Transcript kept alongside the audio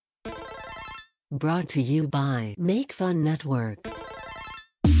Brought to you by Make Fun Network.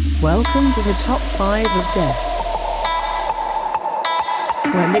 Welcome to the Top 5 of Death,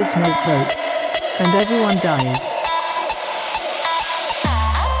 where listeners vote, and everyone dies.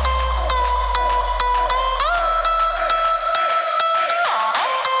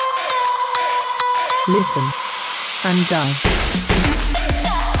 Listen and die.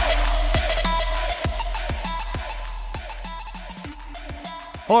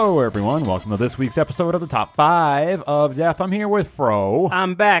 Hello, everyone. Welcome to this week's episode of the Top 5 of Death. I'm here with Fro.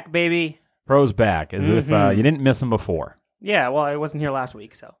 I'm back, baby. Fro's back, as if you didn't miss him before. Yeah, well, I wasn't here last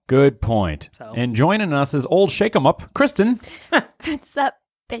week, so. Good point. So. And joining us is old Shake 'em Up, Kristen. What's up,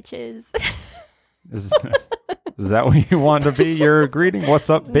 bitches? Is that what you want to be, your greeting? What's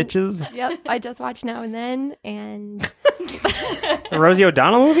up, bitches? Yep, I just watched Now and Then, and The Rosie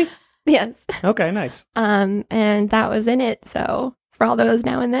O'Donnell movie? yes, Okay, nice. and that was in it. So for all those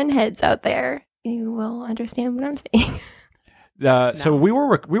Now and Then heads out there, you will understand what I'm saying. So we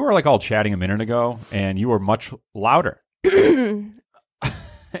were like all chatting a minute ago, and you were much louder.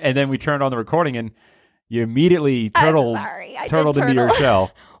 And then we turned on the recording, and you immediately turtled I did into your turtle.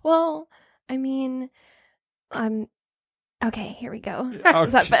 shell. Well, I mean, okay. Here we go. Oh,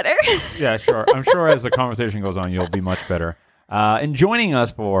 Is that better? Yeah, sure. I'm sure as the conversation goes on, you'll be much better. And joining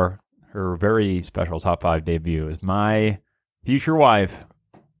us for her very special Top 5 debut is my future wife,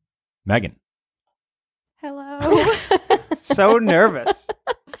 Megan. Hello. So nervous.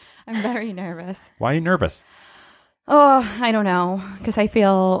 I'm very nervous. Why are you nervous? Oh, I don't know. Because I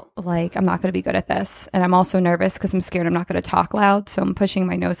feel like I'm not going to be good at this. And I'm also nervous because I'm scared I'm not going to talk loud. So I'm pushing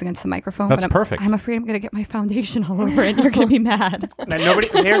my nose against the microphone. That's but perfect. I'm afraid I'm going to get my foundation all over it and you're going to be mad. Now,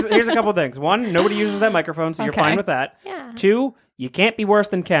 here's a couple things. One, nobody uses that microphone, so you're Okay. fine with that. Yeah. Two, you can't be worse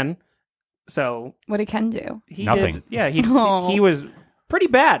than Ken. So What did Ken do? he Nothing. did. Yeah, he No. was pretty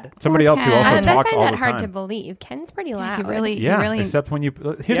bad. Somebody else who Okay. also I talks find all that the hard to time. believe. Ken's pretty loud. He really, Yeah, except when you...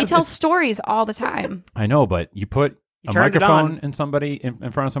 here's he the- tells stories all the time. I know, but you put a turned it microphone on.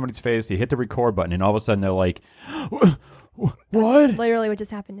 in front of somebody's face, you hit the record button, and all of a sudden they're like, what? Literally, what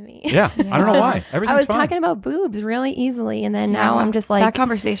just happened to me. Yeah, I don't know why. I Everything's was fine. talking about boobs really easily, and then now Yeah. I'm just like, that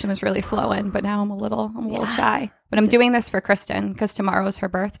conversation was really flowing, but now I'm a little shy. But I'm doing this for Kristen because tomorrow's her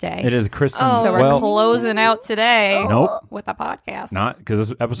birthday. It is Kristen. Oh. So we're well, closing out today. Nope. With a podcast. not because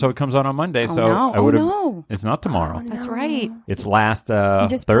this episode comes out on Monday, so no. I would have. Oh, no. It's not tomorrow. Oh, That's no. right. It's last You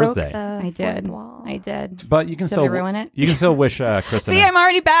just Thursday. Broke the I did. fourth wall. I did. But you can Did still I ruin it? You can still wish Kristen. See, I'm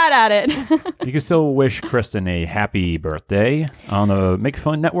already bad at it. You can still wish Kristen a happy birthday on the Make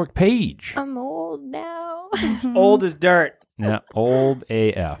Fun Network page. I'm old now. Old as dirt. Yeah, old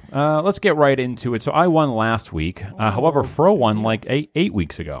AF. Let's get right into it. So I won last week. However, Fro won like eight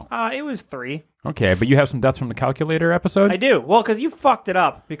weeks ago. It was 3. Okay, but you have some deaths from the calculator episode? I do. Well, because you fucked it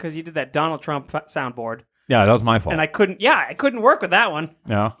up because you did that Donald Trump soundboard. Yeah, that was my fault. And I couldn't work with that one.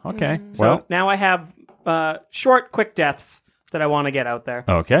 No, okay. So Well, now I have short, quick deaths that I want to get out there.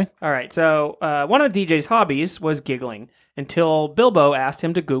 okay. All right. So one of the DJ's hobbies was giggling until Bilbo asked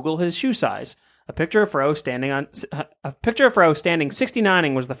him to Google his shoe size. A picture of Fro standing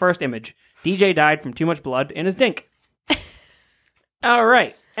 69ing was the first image. DJ died from too much blood in his dink. All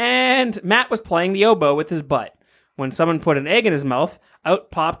right. And Matt was playing the oboe with his butt. When someone put an egg in his mouth,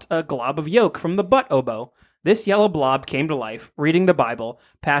 out popped a glob of yolk from the butt oboe. This yellow blob came to life, reading the Bible.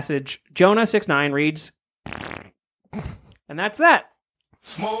 Passage Jonah 6:9 reads, and that's that.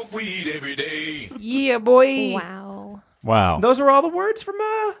 Smoke weed every day. Yeah, boy. Wow. Wow. Those are all the words from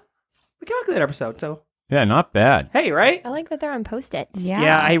the calculator episode. So, Yeah, not bad. hey, right? I like that they're on Post-its.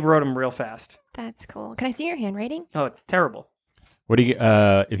 Yeah, I wrote them real fast. That's cool. Can I see your handwriting? Oh, it's terrible. What do you?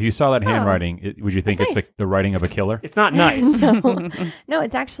 If you saw that handwriting, would you think That's it's the writing of a killer? It's not nice. No,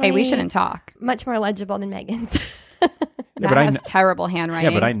 it's actually. Hey, we shouldn't talk. Much more legible than Megan's. Yeah, Matt but I has kn- terrible Yeah,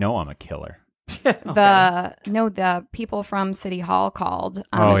 handwriting. but I know I'm a killer. The people from City Hall called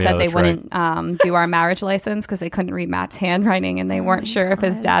Oh, and yeah, said they that's right. wouldn't do our marriage license because they couldn't read Matt's handwriting and they weren't sure if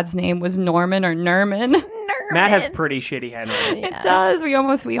his dad's name was Norman or Nerman. Matt has pretty shitty handwriting. It does. We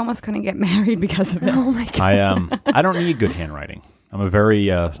almost couldn't get married because of it. Oh my god. I don't need good handwriting. I'm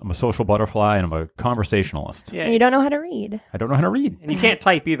a social butterfly and I'm a conversationalist. Yeah, You don't know how to read. I don't know how to read. and you can't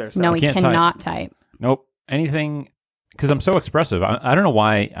type either. So. No, he can't type. cannot type. Nope. Anything, because I'm so expressive. I don't know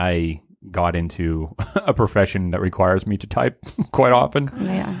why I got into a profession that requires me to type quite often.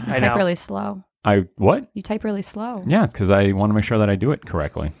 Yeah, you I type know. really slow. What? You type really slow. Yeah, because I want to make sure that I do it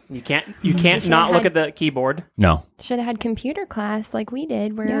correctly. You can't not look at the keyboard. No. Should have had computer class like we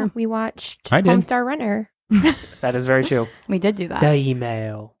did, where Yeah. we watched I did. Homestar Runner. That is very true. We did do that. The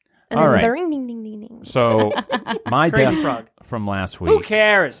email. And All then right. the ring ding ding ding ding. So my Crazy deaths frog. from last week. Who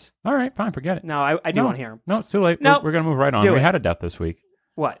cares? All right, fine, forget it. No, I do No. want to hear him. No, it's too late. No. We're going to move right on. Do We it. had a death this week.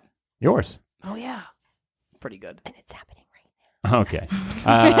 What? Yours. Oh, yeah. Pretty good. And it's happening right Okay.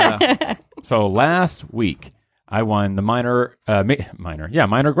 So last week, I won the minor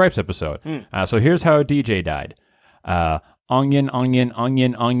gripes episode. So here's how DJ died. Onion, onion,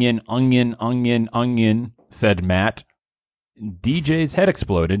 onion, onion, onion, onion, onion, said Matt. DJ's head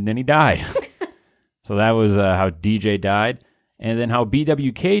exploded and he died. So that was how DJ died. And then how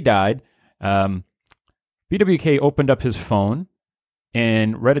BWK died. BWK opened up his phone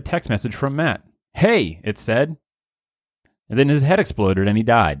and read a text message from Matt. Hey, it said. And then his head exploded and he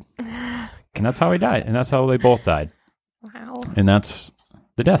died. And that's how he died. And that's how they both died. now. Wow. And that's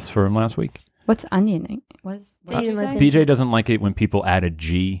the deaths for him last week. What's onioning? What did you say? DJ doesn't like it when people add a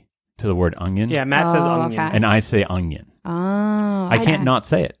G to the word onion. Yeah, Matt says Oh, onion. okay. And I say onion. Oh. I can't not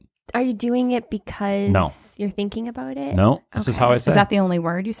say it. Are you doing it because No. you're thinking about it? No, this is Okay. how I say Is it. that the only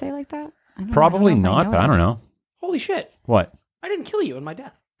word you say like that? I don't- Probably I don't know if not, but I don't noticed. know. Holy shit. What? I didn't kill you in my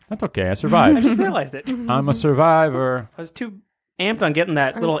death. That's okay. I I survived. just realized it. I'm a survivor. I was too amped on getting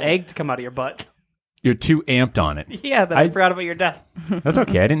that little egg to come out of your butt. You're too amped on it. Yeah, that I forgot about your death. That's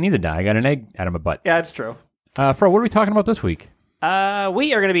okay. I didn't need to die. I got an egg out of my butt. Yeah, it's true. Fro, what are we talking about this week? We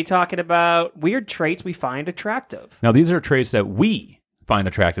are going to be talking about weird traits we find attractive. Now, these are traits that we find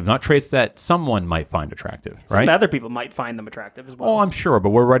attractive, not traits that someone might find attractive, Some right? other people might find them attractive as well. Oh, I'm sure, but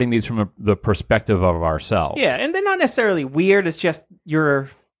we're writing these from the perspective of ourselves. Yeah, and they're not necessarily weird. It's just your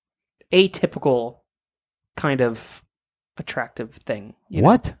atypical kind of attractive thing. you know?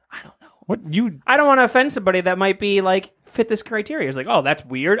 What? I don't know. What you? I don't want to offend somebody that might be like fit this criteria. It's like, oh, that's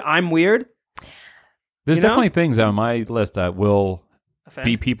weird. I'm weird. There's You know? definitely things on my list that will Offend.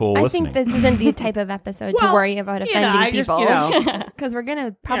 be people I listening. think this isn't the type of episode Well, to worry about you know, offending I just, people. you know. Because we're going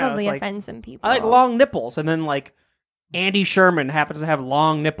to probably it's like, offend some people. I like long nipples, and then like Andy Sherman happens to have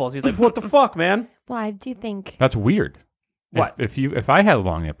long nipples. He's like, what the fuck, man? Well, I do think. That's weird. What? If I had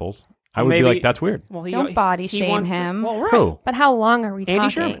long nipples, I would Maybe- be like, that's weird. Well, Don't body shame wants to- him. well, right. Who? But how long are we Andy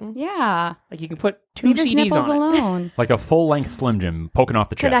talking? Sherman. Yeah. Like you can put 2 Leave his CDs nipples on it. alone. Like a full length Slim Jim poking off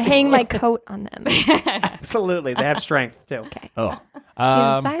the Could chest. I hang my coat on them? Absolutely, they have strength too. Okay. Oh.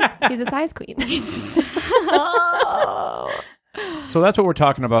 He's a size queen. So that's what we're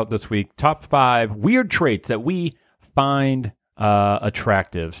talking about this week. Top 5 weird traits that we find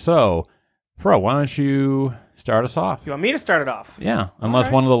attractive. So, Fro, why don't you start us off? You want me to start it off? Yeah, unless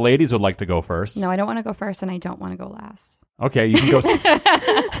right. one of the ladies would like to go first. No, I don't want to go first, and I don't want to go last. Okay, you can go.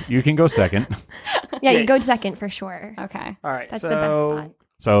 You can go second. Yeah, you go second for sure. Okay. All right, That's so the best spot.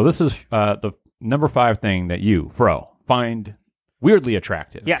 So this is the number 5 thing that you, Fro, find weirdly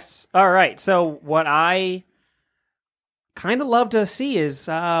attractive. yes. All right. So what I kind of love to see is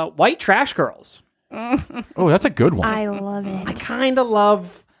white trash girls. Oh, that's a good one. I love I it. kind of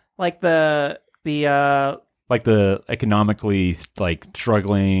love like the Like the economically like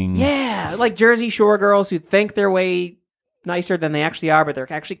struggling. yeah, like Jersey Shore girls who think they're way nicer than they actually are, but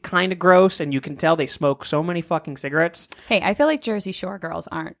they're actually kind of gross, and you can tell they smoke so many fucking cigarettes. Hey, I feel like Jersey Shore girls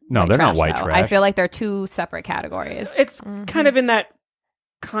aren't. No, white they're not trash, white though. trash. I feel like they're two separate categories. It's kind of in that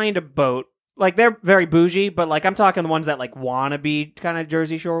kind of boat. Like they're very bougie, but like I'm talking the ones that like wanna be kind of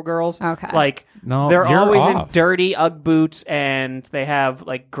Jersey Shore girls. Okay. Like No, they're you're always off. in dirty UGG boots, and they have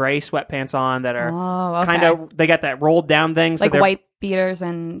like gray sweatpants on that are Oh, okay. kind of they got that rolled down thing. So like they're, white beaters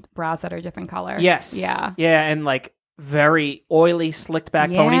and bras that are different color. Yes. Yeah. Yeah, and like very oily, slicked back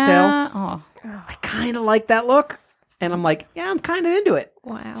Yeah. ponytail. Oh. I kind of like that look, and I'm like, yeah, I'm kind of into it.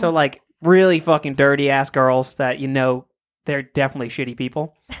 Wow. So like really fucking dirty ass girls that you know they're definitely shitty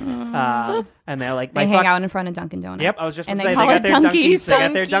people, and they're like They my hang fuck- out in front of Dunkin' Donuts. Yep, I was just and gonna they say call they it got their Dunkies. Dunkies. They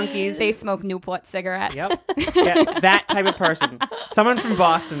got their Dunkies. They smoke Newport cigarettes. Yep, yeah, that type of person. Someone from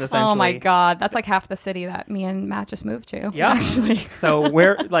Boston, essentially. Oh my god, that's like half the city that me and Matt just moved to. Yeah, actually. So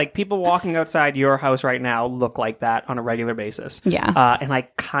we're like people walking outside your house right now look like that on a regular basis. Yeah. And I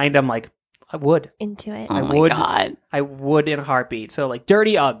kind of like I would into it. Oh I my would. god. I would in a heartbeat. So like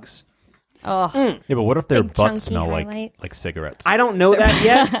dirty Uggs. Oh. Yeah, but what if their Big butts chunky smell highlights. like cigarettes? I don't know that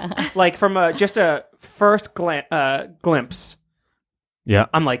yet. Like from just a first glimpse, Yeah.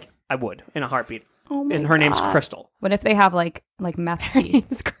 I'm like I would in a heartbeat. Oh my And her name's God. Crystal. What if they have like meth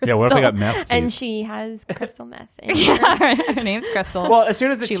teeth? Yeah, what if they got meth And teeth? she has crystal meth. In her. Yeah, her name's Crystal. Well, as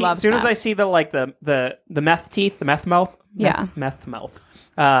soon as She as loves soon as meth. I see the like the meth teeth, the meth mouth, Yeah. meth mouth.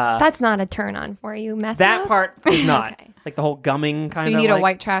 That's not a turn on for you, meth. That mouth? part is not Okay. like the whole gumming kind so of. you need like, a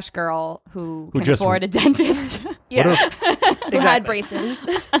white trash girl who can just- afford a dentist. Yeah, Who had braces.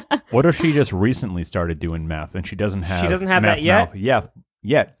 What if she just recently started doing meth and she doesn't have She doesn't have meth that yet? mouth? Yeah,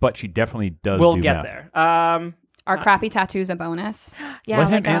 yet, but she definitely does we'll do get meth. there. Are crappy tattoos a bonus? Yeah, Let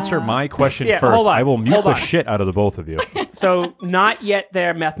him like answer my question Yeah, first. hold on, I will mute hold the on. shit out of the both of you. So not yet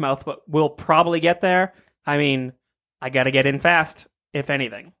there, meth mouth, but we'll probably get there. I mean, I got to get in fast, if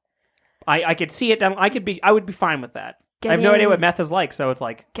anything. I could see it down. I would be fine with that. Get I have no idea in- what meth is like, so it's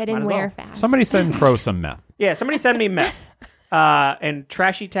like get might in as where well. fast. Somebody send Crow some meth. Yeah, somebody send me meth. And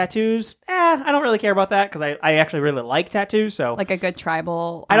trashy tattoos. I don't really care about that because I actually really like tattoos. So Like a good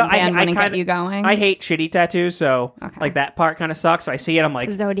tribal I don't. band wouldn't kinda, get you going? I hate shitty tattoos, so Okay. like that part kind of sucks. So I see it, I'm like,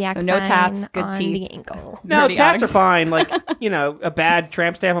 Zodiac So no sign tats, good on teeth. the ankle. no, Dirty tats dogs. are fine. Like a bad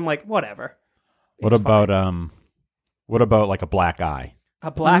tramp stamp. I'm like, whatever. What It's about fine. what about like a black eye? A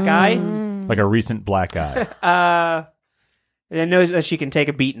black eye? Like a recent black eye. I know that she can take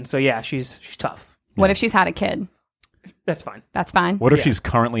a beating, so yeah, she's tough. What if she's had a kid? That's fine. That's fine. What if Yeah. she's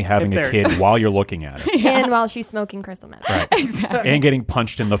currently having If a they're- kid while you're looking at it And while she's smoking crystal meth. Exactly. and getting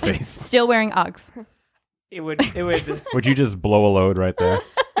punched in the face? Still wearing Uggs. It would. Would you just blow a load right there?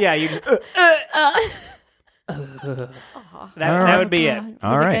 Yeah, you just. That would be it.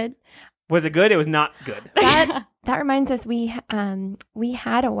 All Was it right. good? Was it good? It was not good. That reminds us we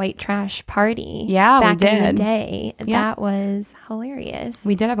had a white trash party. Yeah, we back in did. the day. Yeah. That was hilarious.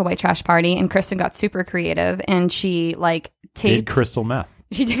 We did have a white trash party, and Kristen got super creative, and she like Did taped. crystal meth.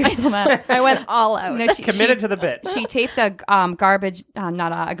 She did crystal meth. I went all out. No, she Committed to the bit. She taped a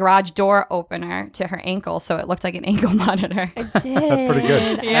not a garage door opener to her ankle, so it looked like an ankle monitor. Did. That's pretty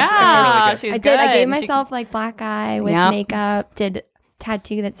good. Yeah, actually really good. she was I did. I good. gave She- myself like black eye with Yep. makeup. Did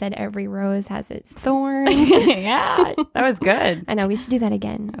tattoo that said every rose has its thorn. yeah, that was good. I know we should do that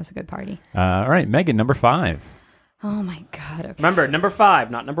again. That was a good party. All right, Megan, number 5. Oh my god. Okay. Remember, number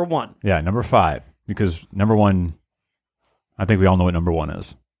 5, not number 1. Yeah, number 5. Because number 1, I think we all know what number 1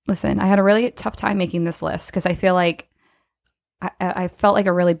 is. Listen, I had a really tough time making this list because I feel like I felt like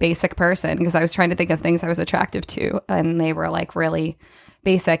a really basic person because I was trying to think of things I was attractive to, and they were like really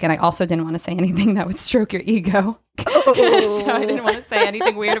basic. And I also didn't want to say anything that would stroke your ego. So I didn't want to say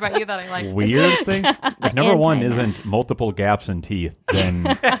anything weird about you that I liked. Weird thing? If number 1 anti-meth. isn't multiple gaps in teeth, then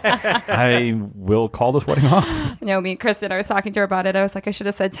I will call this wedding off. No, me and Kristen, I was talking to her about it. I was like, I should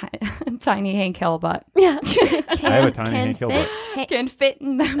have said tiny Hank Hill, but Yeah. I have a tiny Hank Hill butt. can fit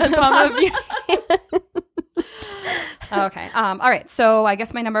in the palm of your Okay. All right. So I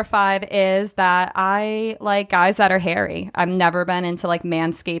guess my number 5 is that I like guys that are hairy. I've never been into like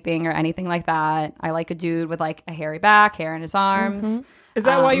manscaping or anything like that. I like a dude with like a hairy back, hair in his arms. Is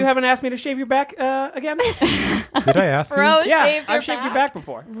that why you haven't asked me to shave your back again? Did I ask you? Bro, Yeah, shaved your I've shaved your back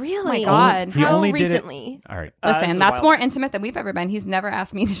before. Really? Oh my God. He How only did it- recently? All right. This Listen, is that's wild. more intimate than we've ever been. He's never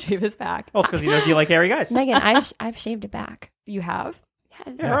asked me to shave his back. Well, it's because he knows you like hairy guys. Megan, I've shaved it back. You have?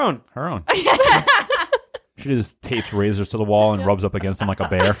 Yes. Her own. Her own. She just tapes razors to the wall and rubs up against them like a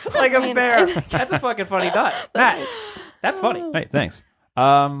bear. Like a bear. That's a fucking funny thought. Matt, that's funny. Hey, thanks.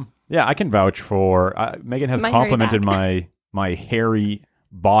 Yeah, I can vouch for Megan has My hairy complimented back. my hairy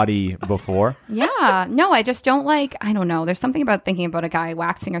body before. Yeah. No, I just don't like, I don't know. There's something about thinking about a guy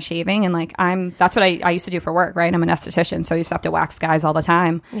waxing or shaving. And like, that's what I used to do for work, right? I'm an esthetician. So I used to have to wax guys all the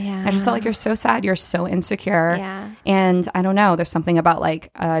time. Yeah. I just felt like you're so sad. You're so insecure. Yeah. And I don't know. There's something about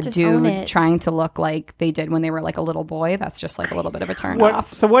like a Just own dude it. trying to look like they did when they were like a little boy. That's just like a little bit of a turn What,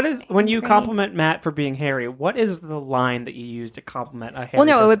 off. so what is, when you Great. compliment Matt for being hairy, what is the line that you use to compliment a hairy Well,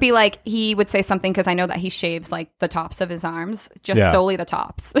 no, it person? would be like he would say something because I know that he shaves like the tops of his arms, just Yeah. solely the tops.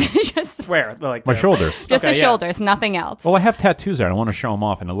 just Where? Like My the- shoulders. just Okay, the yeah. shoulders, nothing else. Well, I have tattoos there. I don't want to show them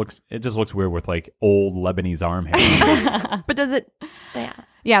off, and it just looks weird with like old Lebanese arm hair. But does it? Yeah.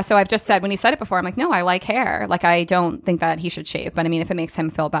 Yeah, so I've just said, when he said it before, I'm like, no, I like hair. Like, I don't think that he should shave. But I mean, if it makes him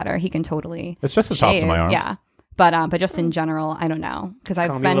feel better, he can totally It's just the tops shave. of my arms. Yeah. But just in general, I don't know. Because Call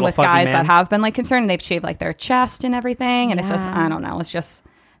I've me a been little with fuzzy guys man. that have been like concerned and they've shaved like their chest and everything. And it's just, Yeah. I don't know. It's just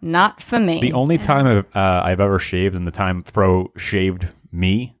not for me. The only time I've ever shaved, and the time Fro shaved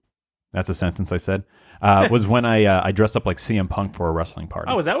me, that's a sentence I said, was when I dressed up like CM Punk for a wrestling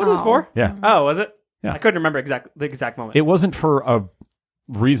party. Oh, is that what it was for? Yeah. Oh, was it? Yeah. I couldn't remember the exact moment. It wasn't for a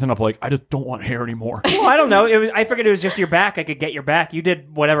reason of like, I just don't want hair anymore. well, I don't know. I figured it was just your back. I could get your back. You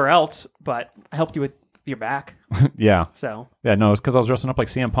did whatever else, but I helped you with your back. Yeah. So, Yeah, no, it's because I was dressing up like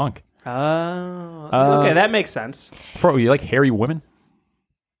CM Punk. okay, that makes sense. Fro, you like hairy women?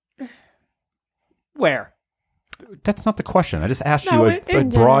 Where? That's not the question. I just asked No, you it- a in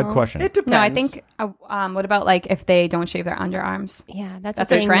broad general. question. It depends. no, I think, what about like if they don't shave their underarms? Yeah. That's a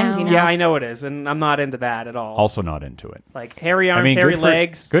thing trend, now. you know? Yeah, I know it is, and I'm not into that at all. Also not into it. Like hairy arms, I mean, hairy good for-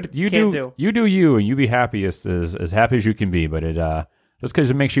 legs. Good. You can't do you, and you be happiest as happy as you can be. But it just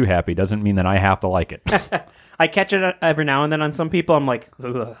because it makes you happy doesn't mean that I have to like it. I catch it every now and then on some people. I'm like,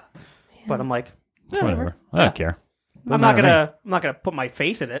 ugh. But I'm like, Whatever. I don't care. I'm not gonna put my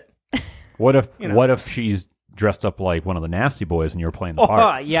face in it. What if know. what if she's dressed up like one of the nasty boys and you're playing the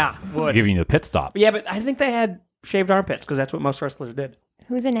part? Yeah, would. Giving you the pit stop. Yeah, but I think they had shaved armpits because that's what most wrestlers did.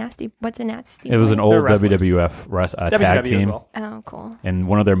 What's a nasty? It was an boy? old They're wrestlers. WWF tag WCW as team. well. Oh, cool. And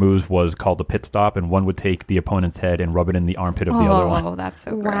one of their moves was called the pit stop, and one would take the opponent's head and rub it in the armpit of the other one. Oh, that's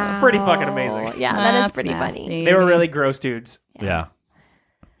so gross. Wow. Pretty fucking amazing. Yeah, that is That's pretty nasty. funny. They were really gross dudes. Yeah.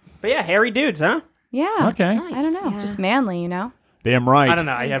 But yeah, hairy dudes, huh? Yeah. Okay. I don't know. It's just manly, you know? Damn right. I don't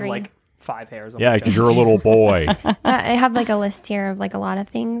know. I have agree. like 5 hairs. On Yeah, my because chest. you're a little boy. I have like a list here of like a lot of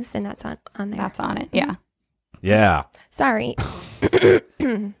things, and that's on there. That's on it. Yeah. Yeah. Sorry. All Say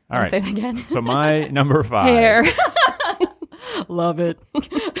right. that again. So my number 5. Hair. Love it. All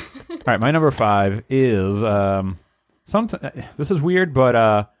right, my number 5 is this is weird, but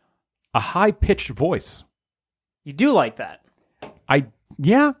a high pitched voice. You do like that.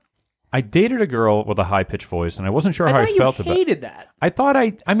 I dated a girl with a high pitched voice, and I wasn't sure I how thought I you felt about it. hated that. I thought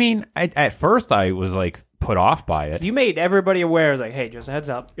at first I was like put off by it. You made everybody aware. It was like, hey, just a heads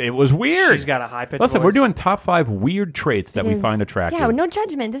up. It was weird. She's got a high pitched Listen, voice. we're doing top 5 weird traits that It we is- find attractive. Yeah, no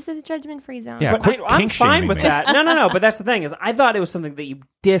judgment. This is a judgment-free zone. Yeah. But quit I'm kink fine shaming with me. that. No. But that's the thing is, I thought it was something that you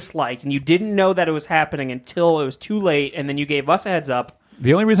disliked, and you didn't know that it was happening until it was too late, and then you gave us a heads up.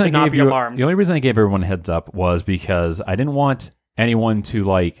 The only reason to not be alarmed. the only reason I gave everyone a heads up was because I didn't want anyone to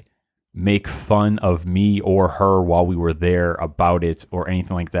like make fun of me or her while we were there about it or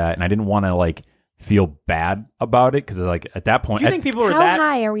anything like that, and I didn't want to like feel bad about it because like at that point Do you think people were How that?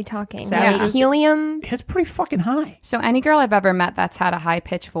 high are we talking? Savages? Like helium? it's pretty fucking high. So any girl I've ever met that's had a high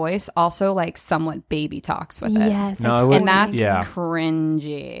pitched voice also like somewhat baby talks with it. Yes. No, I it totally would- And that's Yeah.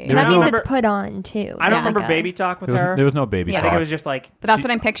 cringy. There that was means no- it's put on too. I don't Yeah, remember like a- baby talk with There her. was no baby Yeah, I think talk. it was just like, But that's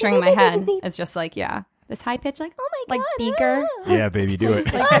what I'm picturing in my head. It's just like, yeah, this high pitch, like, oh my Like god, Beaker? ah. Yeah, baby, do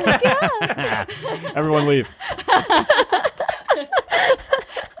it. Everyone leave.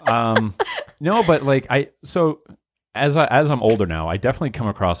 No, but like as I'm older now, I definitely come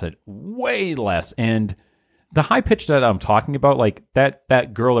across it way less. And the high pitch that I'm talking about, like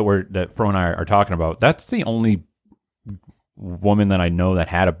that girl that Fro and I are talking about, that's the only woman that I know that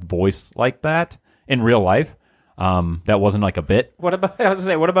had a voice like that in real life. That wasn't like a bit. what about? I was gonna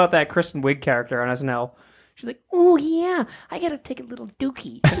say, what about that Kristen Wiig character on SNL? She's like, oh yeah, I gotta take a little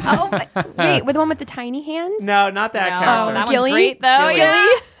dookie. Oh, wait, with the one with the tiny hands? No, not that No, character. that Gilly? one's great though. Gilly. Yeah.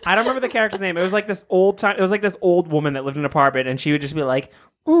 I don't remember the character's name. It was like this old woman that lived in an apartment, and she would just be like,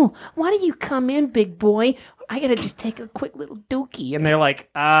 "Ooh, why do you come in, big boy? I gotta just take a quick little dookie." And they're like,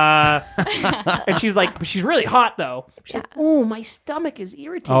 and she's like, but she's really hot though. She's like, "Oh, my stomach is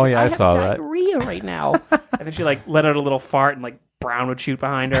irritated. Oh, yeah, I have saw that. diarrhea right now." And then she like let out a little fart, and like Brown would shoot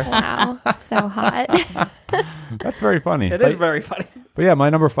behind her. Wow, so hot. That's very funny. It is very funny. But yeah, my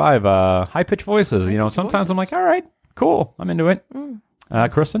number 5, high pitched voices. You know, sometimes I'm like, all right, cool, I'm into it.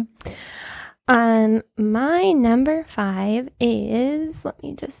 Kristen? My number 5 is, let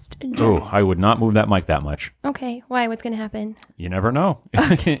me just adjust. Oh, I would not move that mic that much. Okay, why? What's going to happen? You never know.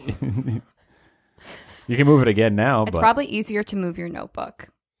 You can move it again now, It's but probably easier to move your notebook.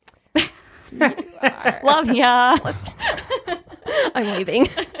 Love ya. I'm leaving.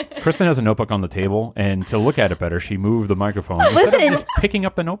 Kristen has a notebook on the table, and to look at it better, she moved the microphone instead of Listen. just picking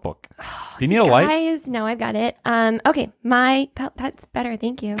up the notebook. Do you need a light? Guys, no, I've got it. Okay, that's better.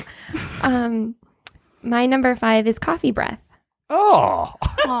 Thank you. My number 5 is coffee breath. Oh,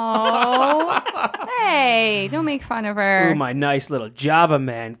 Oh, hey, don't make fun of her. Ooh, my nice little Java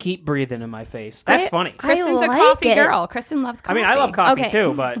man. Keep breathing in my face. That's funny. Kristen's I a like coffee it. girl. Kristen loves I coffee. mean, I love coffee Okay.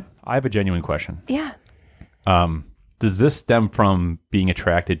 too, but I have a genuine question. Yeah. Does this stem from being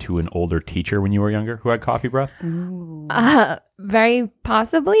attracted to an older teacher when you were younger who had coffee breath? Very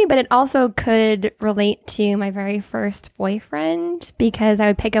possibly, but it also could relate to my very first boyfriend because I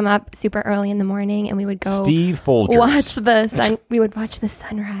would pick him up super early in the morning and we would go Steve Folgers. watch the sun. We would watch the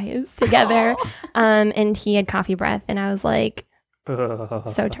sunrise together. And he had coffee breath, and I was like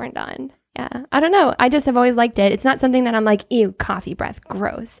so turned on. Yeah, I don't know. I just have always liked it. It's not something that I'm like, ew, coffee breath,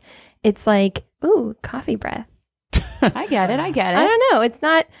 gross. It's like, ooh, coffee breath. I get it. I don't know. It's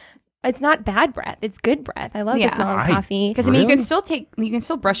not bad breath. It's good breath. I love Yeah. the smell of I- coffee. Because I mean, Really? you can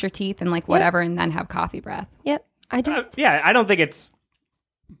still brush your teeth and like whatever, and then have coffee breath. Yep. I just yeah, I don't think it's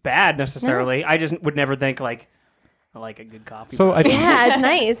bad necessarily. I just would never think like I like a good coffee. So I, yeah, it's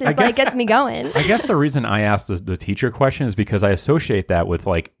nice. It's I like guess- gets me going. I guess the reason I asked the teacher question is because I associate that with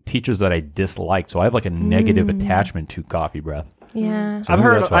like teachers that I disliked. So I have like a negative attachment to coffee breath. Yeah. So I've maybe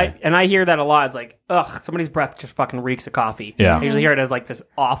heard, that's why. and I hear that a lot. It's like, ugh, somebody's breath just fucking reeks of coffee. Yeah. I usually hear it as like this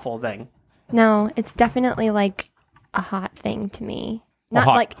awful thing. No, it's definitely like a hot thing to me. Not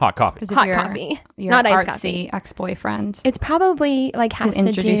hot, like hot coffee. 'Cause of hot your- coffee, Your not iced artsy coffee. ex-boyfriend It's probably like who has to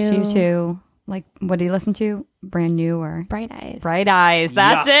introduced do you to, like, what did he listen to? Brand New or Bright Eyes. Bright Eyes.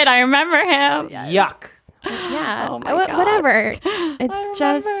 That's Yuck. it. I remember him. Yuck. Yeah. Oh my God. Whatever. I It's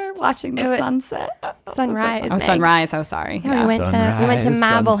just remember watching the it was- sunset. sunrise. Oh, Meg. sunrise. Oh, sorry. Yeah, we went to Sunrise,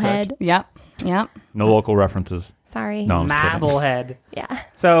 Marblehead. Yep. Yep. No local references. Sorry. No, I'm just kidding. Marblehead. Yeah.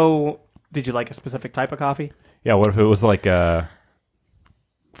 So, did you like a specific type of coffee? Yeah, what if it was like Folgers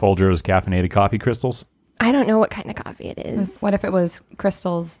caffeinated coffee crystals? I don't know what kind of coffee it is. What if it was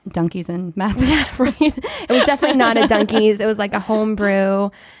Crystal's Donkeys and Meth? Right. It was definitely not a Dunkies. It was like a home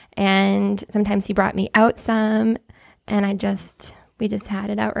brew. And sometimes he brought me out some, and we just had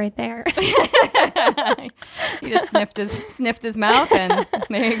it out right there. He just sniffed his mouth, and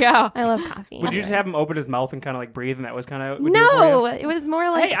there you go. I love coffee. Would you just have him open his mouth and kind of like breathe, and that was kind of No, it was more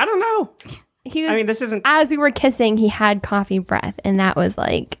like Hey, I don't know. he was. I mean, this isn't. As we were kissing, he had coffee breath, and that was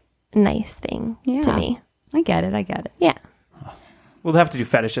like a nice thing Yeah. to me. I get it. Yeah. We'll have to do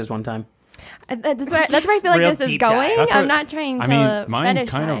fetishes one time. That's where I feel like Real this is deep dive. going. That's I'm what- not trying to. I mean, mine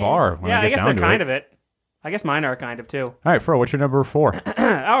kind of fetishize. are. When Yeah, I I get guess down they're to kind it. of it. I guess mine are kind of too. All right, Fro, what's your number 4?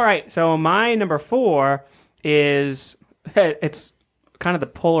 All right, so my number 4 is it's kind of the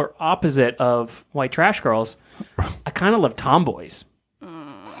polar opposite of white trash girls. I kind of love tomboys.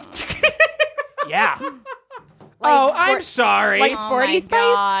 Yeah. I'm sorry. like Sporty Spice?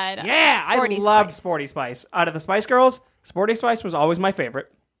 God. yeah, Sporty I loved Spice. Sporty Spice. Out of the Spice Girls, Sporty Spice was always my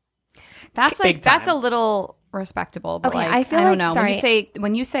favorite. That's Big like that's time. a little respectable, but Okay, like I feel don't like- know. sorry.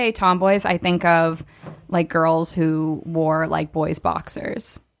 When you say tomboys, I think of like girls who wore like boys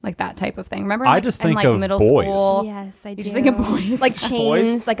boxers, like that type of thing. Remember? I like, just in, think like, of middle boys. school. Yes, I do. You just think of boys. like Boys?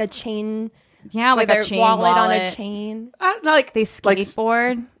 chains, like a chain. Yeah, like with a their chain wallet on a wallet. chain. Like They like,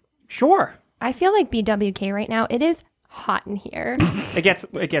 skateboard. sure. I feel like BWK right now. It is hot in here. It gets I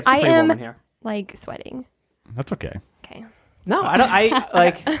pretty am warm in here. like sweating. That's okay. Okay. No, I don't. I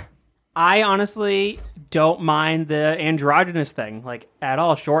like. I honestly don't mind the androgynous thing, like at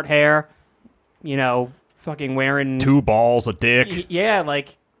all. Short hair, fucking wearing 2 balls, a dick. Yeah,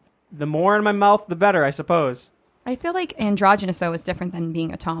 like the more in my mouth, the better, I suppose. I feel like androgynous though is different than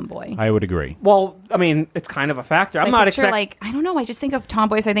being a tomboy. I would agree. Well, I mean, it's kind of a factor. So I'm I not picture, expecting. like, I don't know. I just think of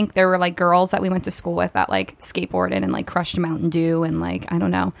tomboys. I think there were like girls that we went to school with that like skateboarded and like crushed Mountain Dew and like I don't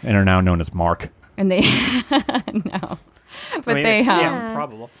know. And are now known as Mark. And they no, but I mean, they it's, yeah, it's Yeah.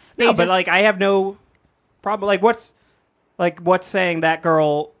 probable. They No, but just- like I have no problem. What's saying that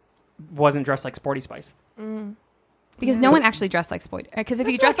girl wasn't dressed like Sporty Spice? because no one actually dressed like Sporty. Because if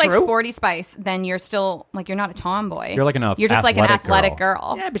you That's dress not like true. Sporty Spice, then you're still like you're not a tomboy. You're like an You're just like an athletic athletic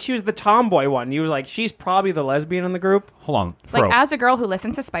girl. Yeah, but she was the tomboy one. You were like, she's probably the lesbian in the group. Hold on. Fro. Like as a girl who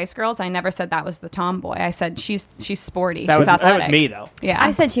listened to Spice Girls, I never said that was the tomboy. I said she's sporty. That she's was athletic. me though. Yeah,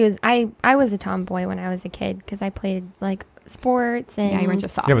 I said she was. I was a tomboy when I was a kid because I played like sports and yeah, you were into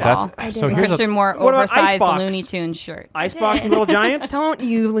softball. Yeah, but that's I so did. here's Christian a, wore What about oversized Icebox? Looney Tunes shirts. Icebox and Little Giants. Don't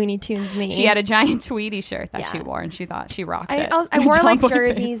you Looney Tunes me. She had a giant Tweety shirt that Yeah. she wore, and she thought she rocked I it. I wore like Tomboy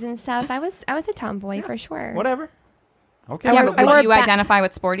jerseys face. and stuff. I was a tomboy for sure. Whatever. okay. Yeah, I but wore would you ba- identify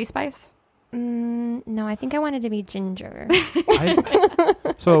with Sporty Spice? No, I think I wanted to be ginger.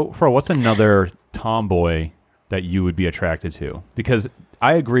 So, Fro, what's another tomboy that you would be attracted to? Because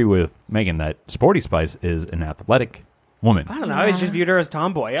I agree with Megan that Sporty Spice is an athletic woman. I don't know. I always just viewed her as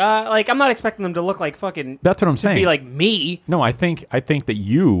tomboy. Like I'm not expecting them to look like fucking. That's what I'm to saying. be like me. No, I think that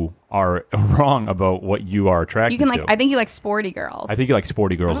you are wrong about what you are attracted You can like. to. I think you like sporty girls. I think you like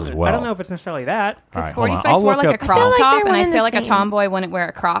sporty girls as well. I don't know if it's necessarily that. All because right, Sporty hold on. Spice I'll wore look like a up- I feel crop like top, they're and one I and feel the like a same. tomboy wouldn't wear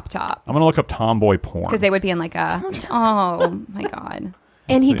a crop top I'm gonna look up tomboy porn. because they would be in like a. Oh my god.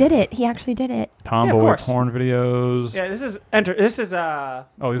 And he see. did it. He actually did it. tomboy course. porn videos. Yeah, this is enter. This is Oh,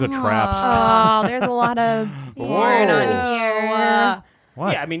 these are traps. Oh, there's a lot of porn on here.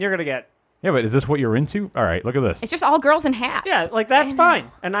 What? Yeah, I mean you're gonna get. Yeah, but is this what you're into? All right, look at this. It's just all girls in hats. Yeah, like that's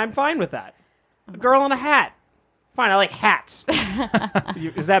fine, and I'm fine with that. A girl in a hat. Fine, I like hats.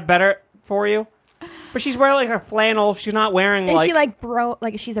 Is that better for you? But she's wearing like a flannel. She's not wearing Is like. she like bro?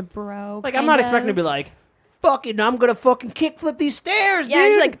 Like she's a bro? Like I'm not expecting to be like, fucking. I'm gonna fucking kickflip these stairs, Yeah,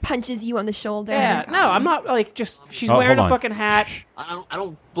 dude. she like punches you on the shoulder. yeah, no, I'm not like just. She's Oh, wearing a hold on. fucking hat. I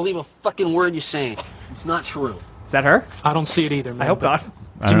don't believe a fucking word you're saying. It's not true. Is that her? I don't see it either, man. I hope but not.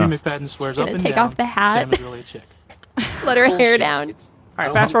 I don't Jimmy know. McFadden swears She's up gonna and take down. off the hat. Sam is really a chick. Let her hair Bullshit. down. It's- All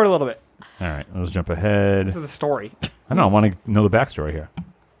right, fast forward a little bit. All right, let's jump ahead. This is the story. I know. I want to know the backstory here.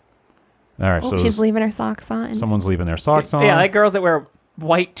 All right, Oh, so she's leaving her socks on. someone's leaving their socks on. Yeah, like girls that wear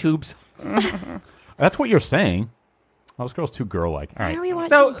white tubes. That's what you're saying. Oh, this girl's too girl-like. All Why right. are we watching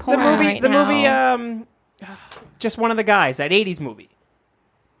So porn the movie, right the now? movie, just one of the guys, that '80s movie.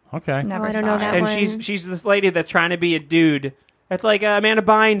 Okay. Never I don't saw know it. that And one. she's this lady that's trying to be a dude. That's like Amanda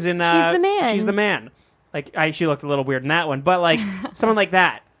Bynes in She's the Man. She's the Man. Like she looked a little weird in that one, but like someone like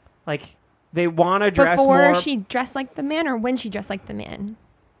that. Like they want to dress Before more. she dressed like the man, or when she dressed like the man?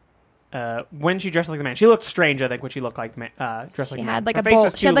 When she dressed like the man, she looked strange. I think when she looked like the man, dressed like She the man. had like Her a face bowl.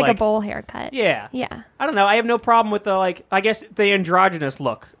 was She had too, like a bowl haircut. Yeah, Yeah. I don't know. I have no problem with the like. I guess the androgynous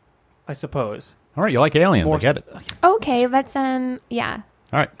look. I suppose. All right, you like aliens. More I get it. Okay, let's yeah.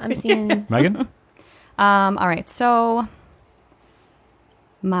 All right. I'm seeing Megan? All right, so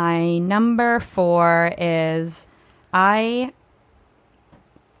my number 4 is I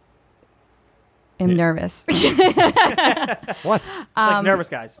am nervous. What? It's like nervous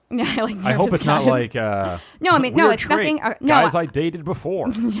guys. Yeah, I like nervous I hope it's not guys. like No, I mean, no, weird it's trait. nothing. No, Guys I dated before.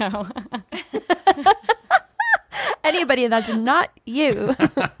 no. anybody that's not you.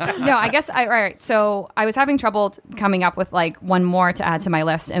 No, I guess all right. So I was having trouble coming up with like one more to add to my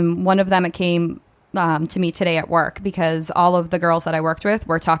list, and one of them it came to me today at work because all of the girls that I worked with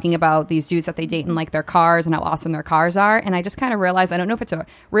were talking about these dudes that they date and like their cars and how awesome their cars are, and I just kind of realized I don't know if it's a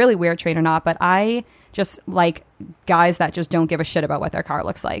really weird trait or not, but I just like guys that just don't give a shit about what their car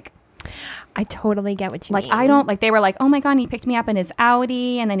looks like. I totally get what you Like mean. I don't like they were like, oh my god, he picked me up in his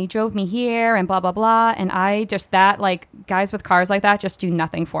Audi and then he drove me here and blah blah blah, and I just that like guys with cars like that just do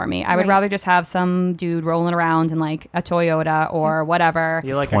nothing for me. I would Right. rather just have some dude rolling around in like a Toyota or whatever.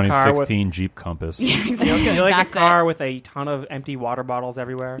 You like a car with 2016 Jeep Compass. you like That's a car with a ton of empty water bottles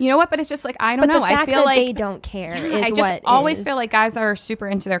everywhere. You know what? But it's just like I don't But know. the fact I feel that like they don't care is I just what always is. feel like guys that are super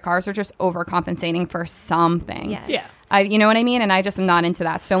into their cars are just overcompensating for something. Yes. Yeah. You know what I mean? And I just am not into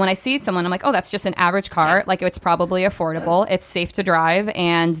that. So when I see someone, I'm like, oh, that's just an average car. Yes. Like it's probably affordable. It's safe to drive,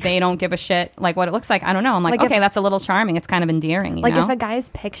 and they don't give a shit like what it looks like. I don't know. I'm like, Like if- okay, that's a little charming. It's kind of endearing. You Like know? if a guy's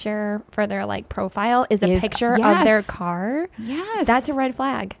picture for their like profile is a Is- picture of yes. their car, yes, that's a red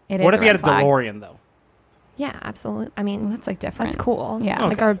flag. It What is if a you had red a flag. DeLorean though? Yeah, absolutely. I mean, Well, that's like different. that's cool. Yeah.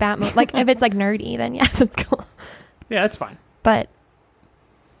 like Okay. our Batmobile. Like if it's like nerdy, then yeah, that's cool. Yeah, that's fine. But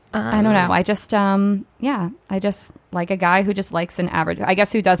I don't know. I just, I just like a guy who just likes an average. I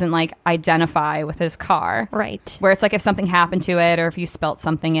guess who doesn't like identify with his car. right. Where it's like if something happened to it, or if you spilt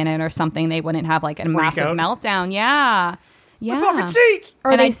something in it, or something, they wouldn't have like a massive out. meltdown. Yeah, yeah. Fucking seats.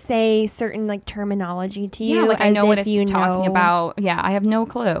 Or And they I- say certain like terminology to you. Yeah, like I as know what if it's you talking know- about. Yeah, I have no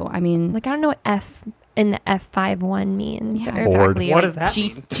clue. I mean, Like I don't know what F in the F51 means. yeah, or- exactly. What like does that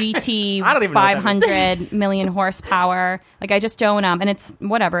mean? GT I don't even know what that 500 million horsepower. Like I just don't. And it's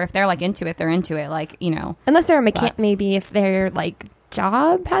whatever. If they're like into it, they're into it. Like you know. Unless they're a mechanic, But- maybe if their like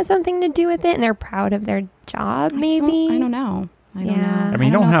job has something to do with it and they're proud of their job, maybe. I don't know. I don't Yeah. know. I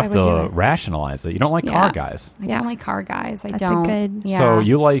mean, you don't know if have I would do to it. rationalize it. You don't like Yeah. car guys. I Yeah. don't like car guys. I That's a don't. good- Yeah. So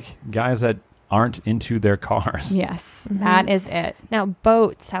you like guys that aren't into their cars. Yes, Mhm. that is it. Now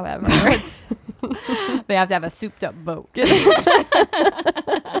boats, however, They have to have a souped up boat. Give me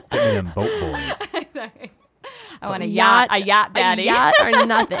them boat boys. I want a yacht, daddy. a yacht or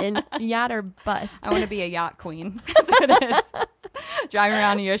nothing, yacht or bust. I want to be a yacht queen. That's what it is. Driving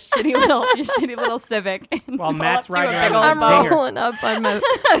around in your shitty little Civic. And While pull Matt's up to a riding big around old with I'm a boat. dinger. rolling up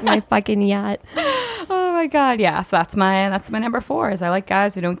on my fucking yacht. Oh my god, yeah. So that's my number 4. Is I like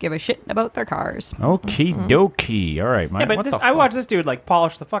guys who don't give a shit about their cars. Okie dokie. All right, Yeah, but what this, the I fuck? watched this dude like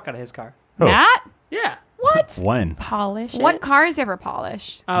polish the fuck out of his car. Who? Matt, Yeah. what? When? Polish. What it. cars ever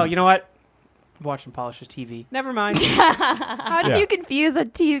polished? Oh, you know what? I'm watching polish his TV. Never mind. How did Yeah. you confuse a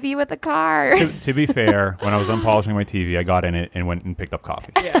TV with a car? To be fair, when I was unpolishing my TV, I got in it and went and picked up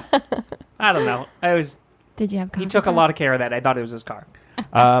coffee. I don't know. Did you have? He took a lot of care of that. I thought it was his car.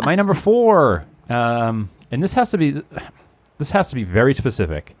 My number 4, and this has to be very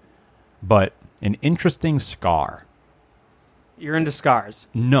specific, but an interesting scar. You're into scars.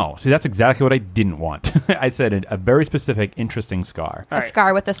 No, see, that's exactly what I didn't want. I said a very specific, interesting scar, All A right.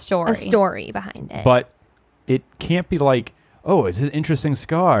 scar with a story. a story behind it. but it can't be like, oh, it's an interesting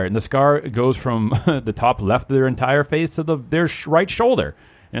scar, and the scar goes from the top left of their entire face to their right shoulder.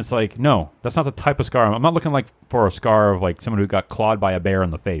 And it's like, no, that's not the type of scar. I'm not looking like for a scar of like someone who got clawed by a bear in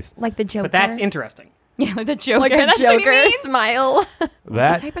the face. like the Joker. But that's interesting. Yeah, like the Joker. like the That's what he Joker means. smile. The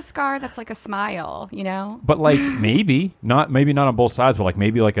That, type of scar that's like a smile, you know? but like maybe not on both sides, but like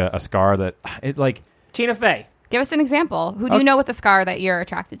maybe like a scar that it like Tina Fey. Give us an example. Who do you know with a scar that you're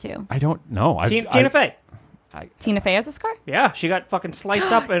attracted to? I don't know. Tina Fey. Tina Fey has a scar? Yeah, she got fucking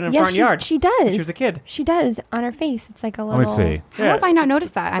sliced up in a Yeah, front yard. she does. She was a kid. She does on her face. It's like a Let little. me see. How have I not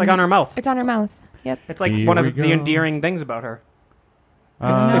noticed that? It's like on her mouth. It's on her mouth. Yep. It's like Here one we of the go. endearing things about her.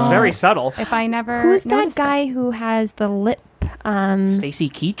 Uh, It's very subtle. If I never Who's that noticed it. guy who has the lip? Stacy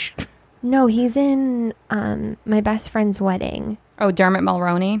Keach. No, he's in My Best Friend's Wedding. Oh, Dermot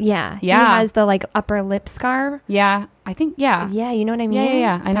Mulroney. Yeah. Yeah. He has the like upper lip scar. Yeah, I think. Yeah. Yeah, you know what I mean?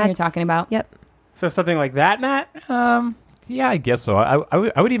 Yeah. I know what you're That's- talking about. Yep. So something like that, Matt. Yeah, I guess so.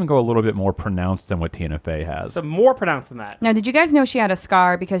 I would even go a little bit more pronounced than what Tina Fey has. So more pronounced than that. Now, did you guys know she had a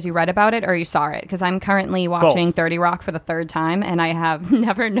scar because you read about it or you saw it? Because I'm currently watching 30 Rock for the third time, and I have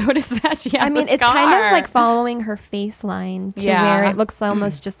never noticed that she has I mean, a scar. it's kind of like following her face line to Yeah. where it looks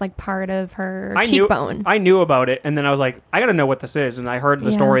almost just like part of her I cheekbone. knew about it, and then I was like, I got to know what this is. And I heard the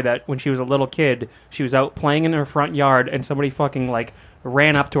Yeah. story that when she was a little kid, she was out playing in her front yard, and somebody fucking like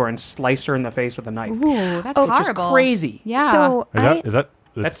ran up to her and sliced her in the face with a knife. Ooh, that's Which is horrible. crazy. Yeah. So Is that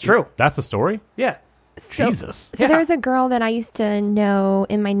That's true. That's the story? Yeah. Jesus. So Yeah. there was a girl that I used to know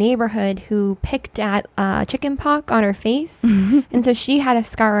in my neighborhood who picked at chicken pox on her face. And so she had a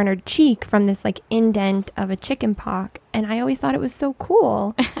scar on her cheek from this like indent of a chicken pox. And I always thought it was so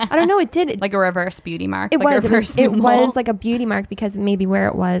cool. I don't know, it did. Like a reverse beauty mark. It like was. A reverse It mole. was like a beauty mark because maybe where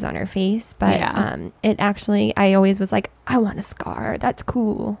it was on her face. But Yeah. it actually, I always was like, I want a scar. That's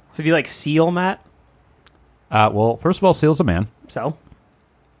cool. So do you like Seal, Matt? Well, first of all, Seal's a man. So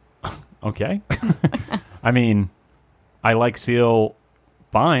Okay. I mean, I like Seal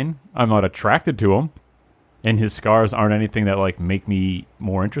fine. I'm not attracted to him. And his scars aren't anything that like make me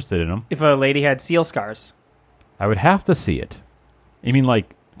more interested in him. if a lady had seal scars, I would have to see it. You mean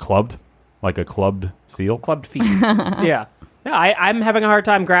like clubbed? Like a clubbed seal? clubbed feet. Yeah. No, I'm having a hard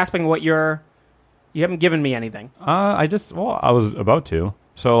time grasping what you haven't given me anything. I was about to.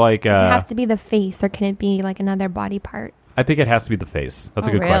 So like Does it have to be the face or can it be like another body part? I think it has to be the face. That's a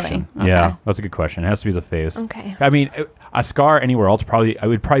Oh, good really? question. Okay. Yeah, that's a good question. It has to be the face. Okay. I mean, a scar anywhere else I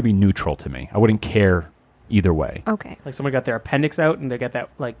would probably be neutral to me. I wouldn't care either way. Okay. Like someone got their appendix out and they get that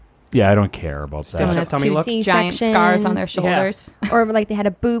like Yeah, I don't care about that. Someone has tummy look. giant scars on their shoulders. Or like they had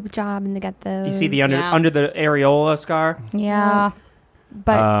a boob job and they got the you see the Yeah. under the areola scar. Yeah.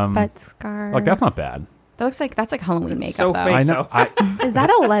 butt scar. Like that's not bad. That's like Halloween makeup, so though. fake. I know. Is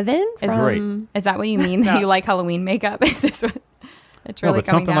that 11? Is from... Is that what you mean? No. You like Halloween makeup? Is this what it's No, really but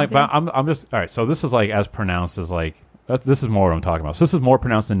coming something down like. to? But I'm just all right. So this is like as pronounced as like. This is more what I'm talking about. So this is more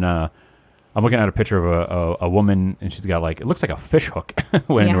pronounced than. I'm looking at a picture of a woman and she's got like it looks like a fish hook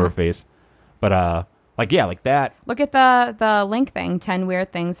went into Yeah. her face, but like yeah like that. Look at the link thing. 10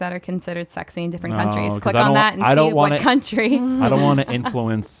 weird things that are considered sexy in different No, countries. 'cause Click I on don't- that and I don't see wanna- what country. I don't want to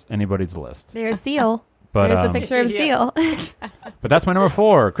influence anybody's list, There's Seal. but There's the picture of Yeah. Seal. but that's my number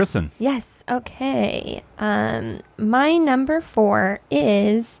 4, Kristen. Yes. Okay. My number 4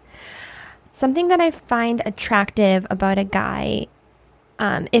 is something that I find attractive about a guy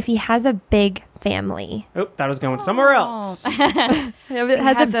if he has a big family. Oh, that was going somewhere else. It It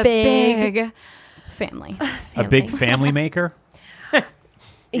has, a big family. A big family maker.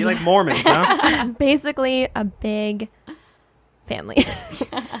 You like Mormons, huh? basically a big family.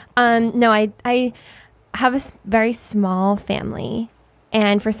 No, I have a very small family,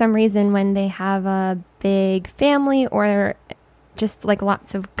 and for some reason, when they have a big family or just like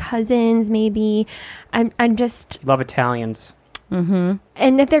lots of cousins, maybe I'm just, Love Italians. and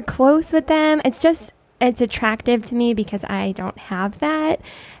if they're close with them, it's attractive to me because I don't have that,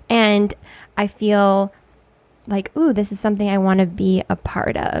 and I feel like, ooh, this is something I want to be a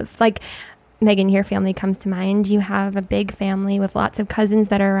part of. Like, Megan, your family comes to mind. You have a big family with lots of cousins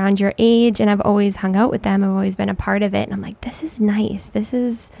that are around your age, and I've always hung out with them. I've always been a part of it. And I'm like, this is nice. This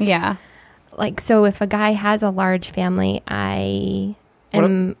is Yeah. like, so if a guy has a large family, my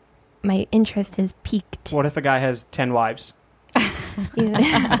interest is piqued. What if a guy has 10 wives?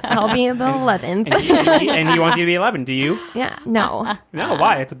 I'll be the 11th. And he wants you to be 11? Do you? Yeah, no, No,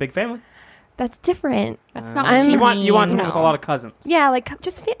 why? It's a big family. that's different. That's not I'm- what You want someone No. with a lot of cousins. Yeah, like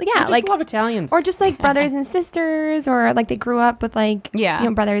just I yeah, just like love Italians. or just like brothers and sisters, or like they grew up with like Yeah.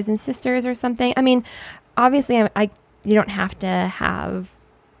 brothers and sisters or something. I mean, obviously, you don't have to have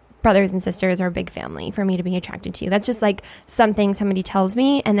brothers and sisters or a big family for me to be attracted to you. That's just like something somebody tells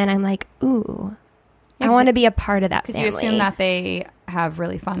me, and then I'm like, ooh, I want to be a part of that Because family. you assume that they have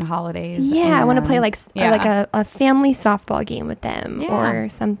really fun holidays. Yeah, I want to play and- like a family softball game with them Yeah. or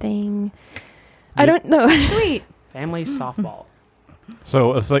something. I don't know. Sweet. family softball.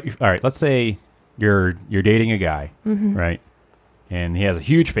 So if like all right, let's say you're dating a guy, right? And he has a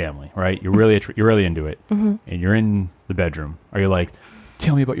huge family, right? You're really into it, and you're in the bedroom. Are you like,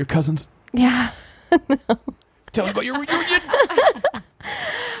 tell me about your cousins? Yeah. Tell me about your reunion.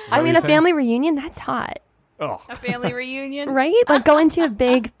 I mean, a family reunion, that's hot. Oh, A family reunion. Right? Like going to a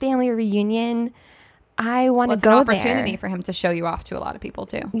big family reunion. I want Well, to it's an go opportunity there. for him to show you off to a lot of people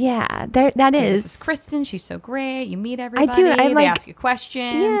too. Yeah, that This is is. Kristen. She's so great. You meet everybody. I They like- ask you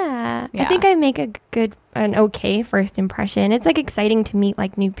questions. Yeah, I Yeah. think I make an okay first impression. It's like exciting to meet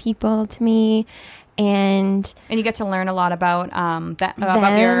like new people to me, and And you get to learn a lot about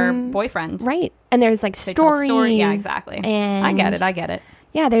about your Them. boyfriend. right. And there's like They tell a stories. story. Yeah, exactly. And I get it.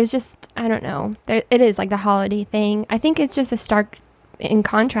 Yeah, there's just I don't know. It is like the holiday thing. I think it's just a stark in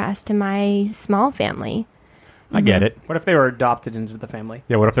contrast to my small family. I get it. What if they were adopted into the family?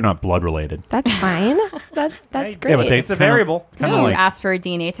 Yeah, what if they're not blood related? That's fine. That's Hey, great. Yeah, but It's a variable. Kind of You like, ask for a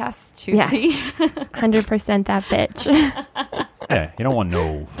DNA test to Yes. see. 100% that bitch. yeah, you don't want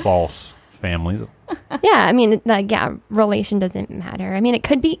no false families. Yeah, I mean, like, yeah, relation doesn't matter. I mean, it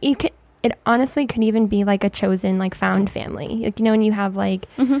could be, it honestly could even be like a chosen, like, found family. Like, you know, when you have like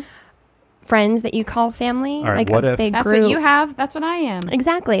friends that you call family, All right, like what a if- big That's group. what you have. That's what I am.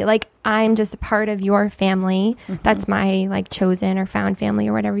 Exactly. Like, I'm just a part of your family. That's my like chosen or found family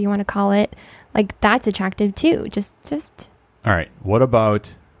or whatever you want to call it. Like, that's attractive too. Just All right, what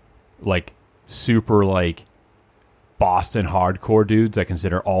about like super like Boston hardcore dudes that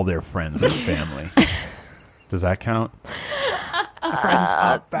consider all their friends as family? Does that count?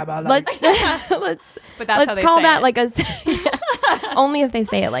 let's But that's how let's they call say that it. like a only if they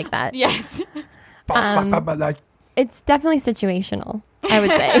say it like that. Yes. It's definitely situational, I would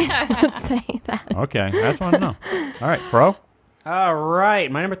say. Let's say that. Okay, I just want to know. All right, bro. All right,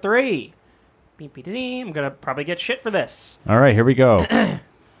 my number 3. I'm gonna probably get shit for this. All right, here we go.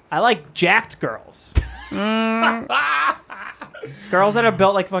 I like jacked girls. Girls that are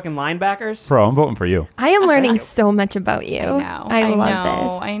built like fucking linebackers. Bro, I'm voting for you. I am learning so much about you. I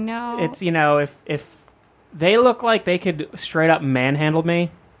love this. I know. It's, you know, if they look like they could straight up manhandle me,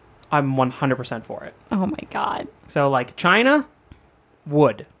 I'm 100% for it. Oh my god. So like China,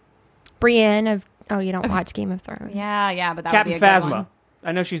 would. Brienne of you don't watch Game of Thrones. Yeah, but that Captain would be a good Phasma. one.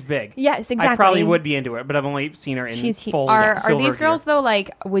 I know she's big. Yes, exactly. I probably would be into it, but I've only seen her in She's hu- full Are silver these girls gear. though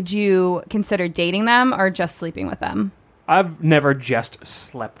like? Would you consider dating them or just sleeping with them? I've never just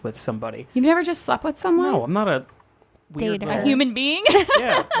slept with somebody. You've never just slept with someone? No, I'm not a weird Dater. little- A human being?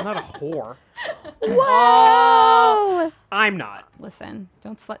 Yeah, I'm not a whore. Whoa! I'm not. Listen,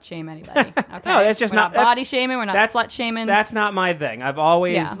 don't slut shame anybody. Okay? No, that's just we're not- not body shaming. We're not slut shaming. That's not my thing. I've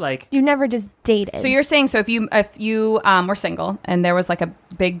always Yeah. like You never just dated. So you're saying if you were single and there was like a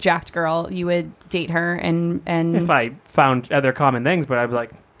big jacked girl, you would date her and if I found other common things, but I'd be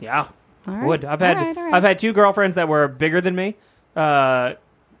like, yeah, All right. would. I've All had right, all right. I've had 2 girlfriends that were bigger than me,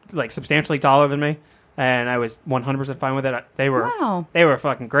 like substantially taller than me, and I was 100% fine with it. They were Wow. they were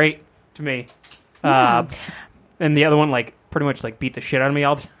fucking great to me. And the other one like pretty much like beat the shit out of me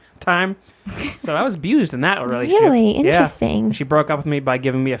all the time. So I was abused in that relationship. Really? Yeah. Interesting. And she broke up with me by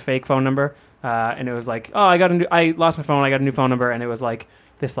giving me a fake phone number, and it was like, oh, I lost my phone. I got a new phone number, and it was like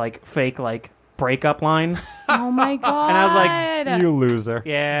this like fake like breakup line. Oh my god. And I was like, You loser.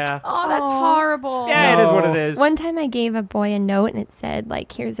 Yeah. oh, that's Aw. horrible. Yeah, it is what it is. One time I gave a boy a note and it said,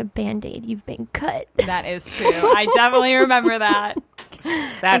 like, here's a Band-Aid. You've been cut. That is true. I definitely remember that.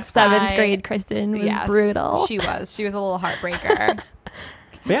 That's Like, 7th fine. grade Kristen was Yes, brutal. She was a little heartbreaker.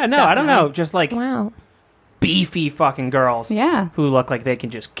 Yeah, no, I don't know. Just like Wow. beefy fucking girls. Yeah. Who look like they can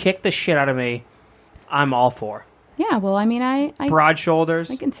just kick the shit out of me. I'm all for. Yeah, well, I mean, I Broad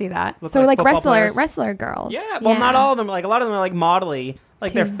shoulders. can see that. Look So like football players. wrestler girls. Yeah, well, not all of them. Like a lot of them are like modelly,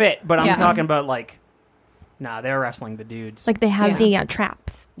 like they're fit. But I'm Yeah. talking about like, nah, they're wrestling the dudes. Like they have Yeah. the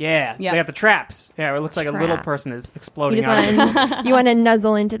traps. yeah, Yeah. they got the traps. Yeah, it looks like a little Trap. person is You exploding just out of it. want you want to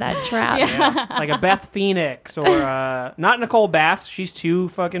nuzzle into that trap. Yeah, like a Beth Phoenix or not Nicole Bass. She's too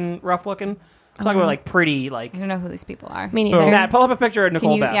fucking rough looking. I'm talking about like pretty, like I don't know who these people are. Me So- neither. Matt. Pull up a picture of Can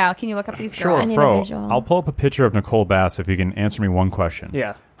Nicole you? Bass. Yeah, can you look up these Sure, girls? I need a bro. visual. I'll pull up a picture of Nicole Bass if you can answer me one question.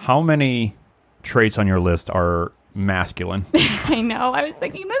 Yeah. How many traits on your list are masculine? I know. I was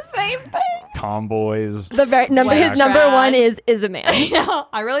thinking the same thing. Tomboys. The White his number trash. one is a man.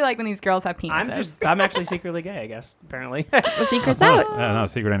 I really like when these girls have penises. I'm actually secretly gay. I guess apparently. The secret's That's out. not a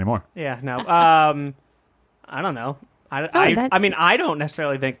secret anymore. Yeah. No. I don't know. I that's- mean, I don't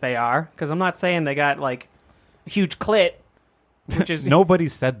necessarily think they are because I'm not saying they got like a huge clit, which is Nobody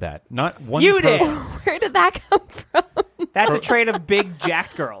said that. Not one You did. person. Where did that come from? That's a trait of big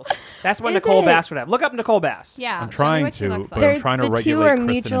jacked girls. That's what Is Nicole it? Bass would have. Look up Nicole Bass. Yeah, I'm show me trying what she to, looks but like. I'm trying to the two regulate are Kristen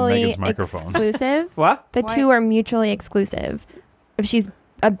and mutually Megan's microphones. exclusive. What? The Why- two are mutually exclusive. If she's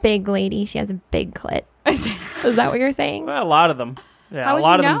a big lady, she has a big clit. Is that what you're saying? Well, a lot of them. Yeah, How a would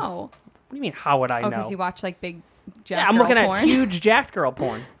lot you of them. know? What do you mean? How would I Oh, know? because you watch like big. Yeah, I'm looking porn. at huge jacked girl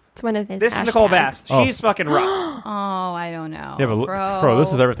porn. It's one of his. This is Nicole hashtags. Bass. Oh. She's fucking rough. Oh, I don't know. Yeah, but Fro,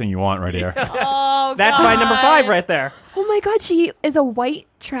 this is everything you want right here. Oh, That's my number 5 right there. Oh my god, she is a white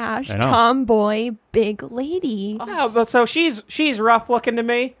trash I know. tomboy big lady. Yeah, but so she's rough looking to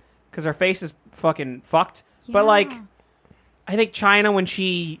me because her face is fucking fucked. But like, I think China, when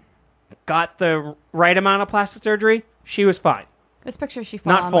she got the right amount of plastic surgery, she was fine. This picture she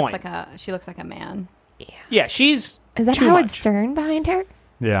Not found looks fine. like she looks like a man. Yeah, she's Is that too Howard much. Stern behind her?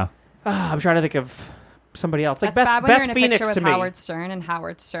 Yeah. I'm trying to think of somebody else. Like That's bad when you're in Beth a picture Phoenix with to me. Howard Stern, and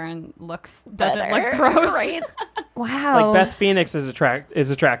Howard Stern doesn't Better, look gross. right? Wow. Like Beth Phoenix is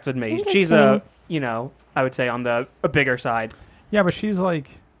attracted to me. She's I would say on a bigger side. Yeah, but she's like,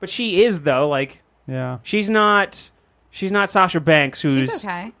 But she is though, like yeah. she's not Sasha Banks, who's She's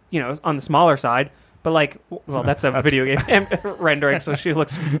okay. On the smaller side. But like, well, that's a video game rendering, so she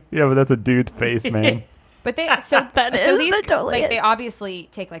looks. Yeah, but that's a dude's face, man. But they so That so is- these that totally like is. they obviously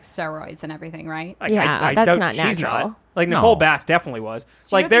take like steroids and everything, right? Like, Yeah, that's don't- not she's natural. not. Like Nicole No. Bass definitely was.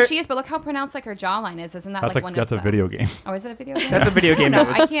 I Like don't there, think she is, but look how pronounced like her jawline is. Isn't that That's like a one that's of a the, video game. Oh, is it a video game? that's a video game. No,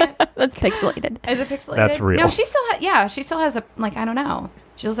 movie. I can't. That's pixelated. Is it pixelated? That's real. No, she still she still has a like I don't know.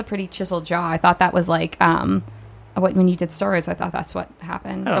 She has a pretty chiseled jaw. I thought that was like when you did steroids. I thought that's what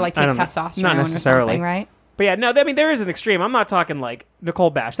happened, I or don't- like I take don't know. testosterone Not or necessarily. something, right? But yeah, no, I mean there is an extreme. I'm not talking like Nicole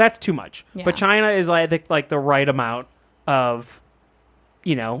Bass. That's too much. Yeah. But China is like the right amount of,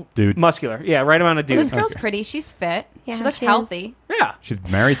 Dude. muscular. Yeah, right amount of dude. This girl's pretty. She's fit. Yeah, she looks she is. healthy. Yeah, She's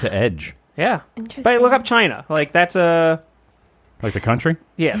married to Edge. yeah. Interesting. But look up China. Like that's a Like the country?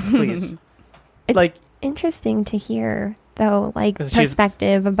 yes, please. It's like interesting to hear though, like 'Cause she's-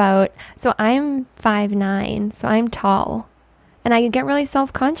 perspective about. So I'm 5'9", so I'm tall, and I get really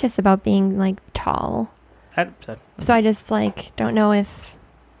self-conscious about being like tall. So I just like don't know if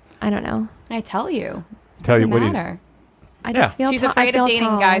I don't know. I tell you, Tell you doesn't what do you, matter. I just feel She's tall. I afraid feel of dating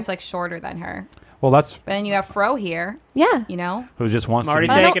tall. guys like shorter than her. well, that's But then you have Fro here, Yeah. you know. who just wants Marty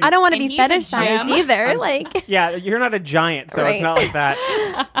to But be. Jake I don't want to and be he's a fetishized gem. either. Like Yeah, you're not a giant, so it's Right. not like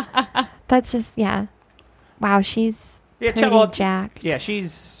that. that's just Wow, she's Yeah, pretty well, jacked. yeah,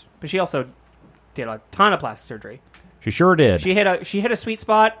 but she also did a ton of plastic surgery. She sure did. She hit a sweet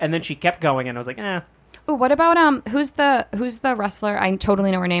spot, and then she kept going, and I was like, Ooh, what about who's the wrestler? I totally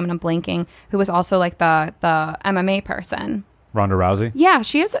know her name and I'm blanking. Who was also like the MMA person? Ronda Rousey. Yeah,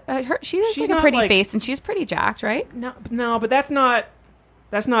 she is. She has She's like a not, pretty like- face, and she's pretty jacked, right? no, but that's not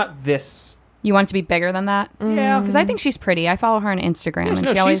this. You want it to be bigger than that? Yeah, Because I think she's pretty. I follow her on Instagram, and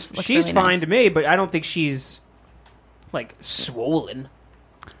no, she always looks she's really fine nice. to me, but I don't think she's like swollen.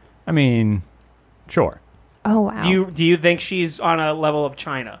 I mean, sure. Oh wow. Do you think she's on a level of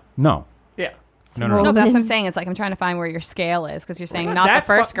China? No. Yeah. No, no, No, no. but that's what I'm saying. Is like I'm trying to find where your scale is because you're saying not the That's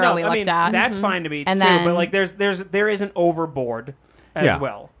first fi- girl no, we I looked mean, at. That's fine to me And too, then- but like there is an overboard as Yeah.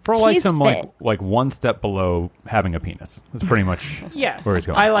 well. Fro likes She's him fit. like one step below having a penis. That's pretty much Yes, where he's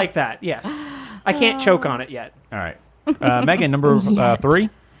going. I like that. Yes, I can't choke on it yet. All right. Megan, number 3.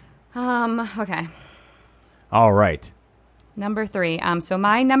 Okay. All right. Number 3. So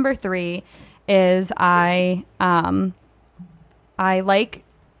my number 3 is I like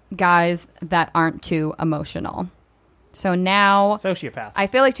guys that aren't too emotional. So now Sociopaths. I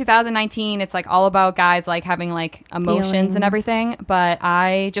feel like 2019, it's like all about guys like having like emotions Feelings. and everything. But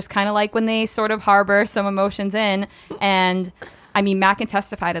I just kind of like when they sort of harbor some emotions in. And I mean, Matt can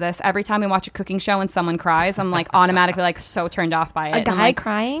testify to this. Every time we watch a cooking show and someone cries, I'm like automatically like so turned off by it. a And I'm guy like,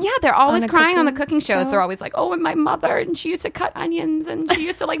 crying? yeah, they're always on a crying on the cooking cooking shows. show? They're always like, oh, and my mother, and she used to cut onions, and she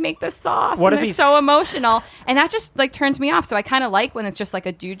used to like make this sauce. What and if they're he's- so emotional, and that just like turns me off. So I kind of like when it's just like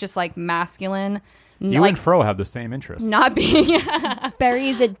a dude, just like masculine, You like and Fro have the same interests. not being.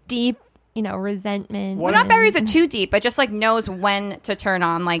 Buries a deep, resentment. What Not and- buries it too deep, but just like knows when to turn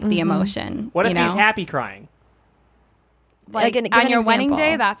on like the emotion. what you if know? he's happy crying? Like, Like, give on an your wedding example.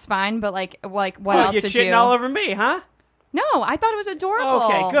 day, that's fine. But like what Oh, else you're would shitting you? all over me, huh? No, I thought it was adorable.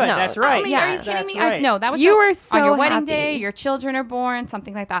 Okay, good. No, That's right. I mean, Yeah, are you kidding that's me? right. No, that was You so- were on so your wedding happy. day. Your children are born,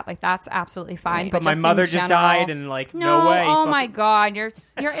 something like that. Like that's absolutely fine. Right. But But my just mother in just general- died, and like no way. Oh Fuck- my god, you're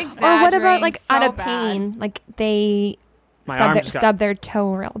exaggerating. Or what about like so out of bad. pain? Like they My arm just got- stub their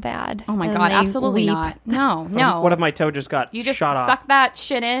toe real bad. Oh my and god, they absolutely weep. not. No, no. What if my toe just got you just shot suck off? that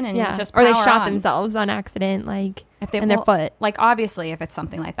shit in and Yeah, just or they power shot on. themselves on accident, like if they in their well, foot. Like obviously, if it's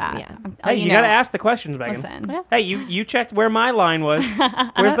something like that. Yeah. Hey, you know, gotta ask the questions, Megan. Listen. Yeah. Hey, you checked where my line was.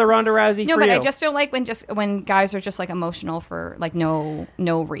 Where's the Ronda Rousey No, for but you? I just don't like when guys are just like emotional for like no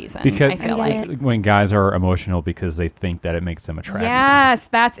reason. Because I feel I like get it. when guys are emotional because they think that it makes them attractive. yes,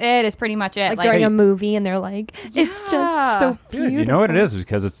 that's it. Is pretty much it. Like during a movie, and they're like, "It's just so Dude, beautiful." you know what it is?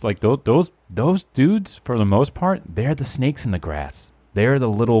 Because it's like those dudes, for the most part, they're the snakes in the grass. they're the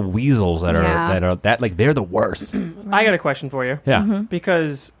little weasels that are they're the worst. I got a question for you. Yeah.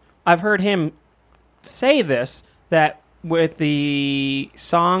 Because I've heard him say this, that with the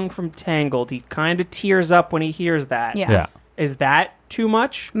song from Tangled, he kind of tears up when he hears that. Yeah. Is that too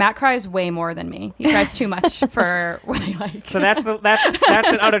much? Matt cries way more than me. He cries too much for what I like. So that's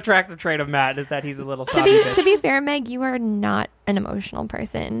an unattractive trait of Matt, is that he's a little sobbing bitch. To be fair, Meg, you are not an emotional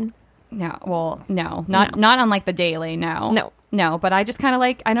person. No, well, no, not on like the daily. No, but I just kind of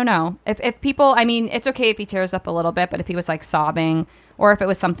like, I don't know. If people, I mean, it's okay if he tears up a little bit, but if he was like sobbing, or if it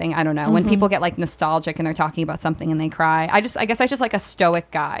was something, I don't know. When people get like nostalgic and they're talking about something and they cry, I guess I just like a stoic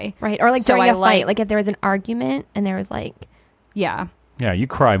guy, Right. Or like So during I a fight, like if there was an argument and there was like, yeah. Yeah, you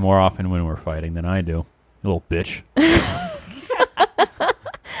cry more often when we're fighting than I do. You little bitch.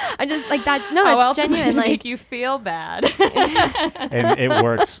 I just like that's How else am I genuine. gonna Like make you feel bad? And it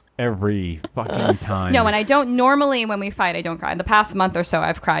works every fucking time. No, and I don't normally when we fight. I don't cry. In the past month or so,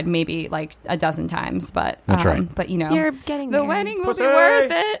 I've cried maybe like a dozen times. But That's right. But you know, you're getting the married. wedding will Pussy! be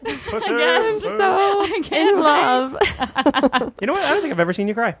worth it. Pussy! Yes. So in love. You know what? I don't think I've ever seen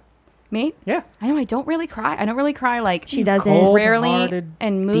you cry. Me? Yeah. I know I don't really cry. I don't really cry like She doesn't. rarely Cold-hearted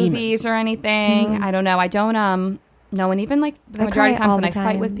in movies or anything. I don't know. I don't no, and even like the I majority of cry times all when the I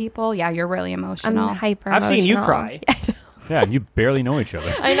fight with time. people, yeah, you're really I'm emotional. hyper. I've seen you emotional. cry. Yeah, you barely know each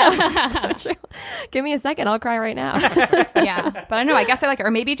other. I know. So true. Give me a second. I'll cry right now. Yeah, but I don't know. I guess I like it,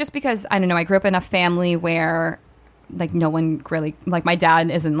 or maybe just because I don't know. I grew up in a family where like no one really like my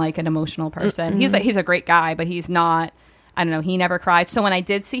dad isn't like an emotional person. He's a great guy, but he's not. I don't know. He never cried. So when I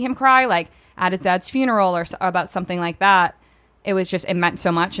did see him cry, like at his dad's funeral or about something like that, it was just it meant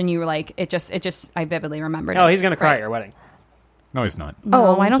so much, and you were like it just I vividly remembered. Oh, it. he's gonna cry Right. at your wedding. No, he's not. No,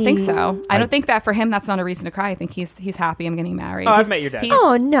 Oh, I don't think he- so. I don't think that for him that's not a reason to cry. I think he's happy I'm getting married. Oh, I've He's- met your dad. he's-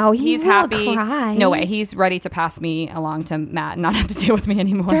 Oh no, He's will happy. Cry. No way. He's ready to pass me along to Matt and not have to deal with me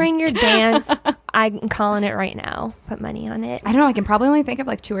anymore. During your dance, I'm calling it right now. Put money on it. I don't know. I can probably only think of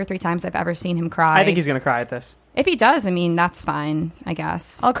like 2 or 3 times I've ever seen him cry. I think he's gonna cry at this. If he does, I mean, that's fine, I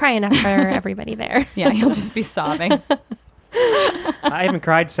guess. I'll cry enough for everybody there. Yeah, he'll just be sobbing. I haven't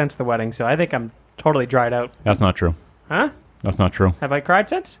cried since the wedding, so I think I'm totally dried out. That's not true. Huh? That's not true. Have I cried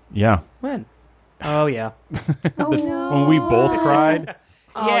since? Yeah. When? Oh yeah. When we both cried.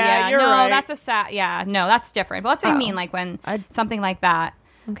 Oh, Yeah, you're no, right. that's a sad. Yeah, no, that's different. But that's what I mean, like when something like that.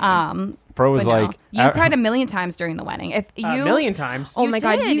 Fro was but no. like, you cried a million times during the wedding. If you A million times. Oh my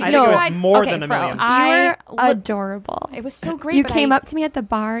god, did. you I know. think it was more than a Fro, million. You I were look- adorable. it was so great. You but came I- up to me at the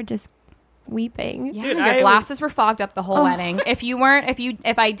bar just weeping. Yeah, Dude, your I glasses were fogged up the whole Oh. wedding. If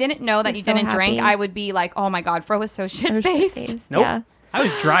I didn't know that I'm you so didn't drink, happy. I would be like, oh my god, Fro was so So shit faced. shit-faced, Nope. Yeah. I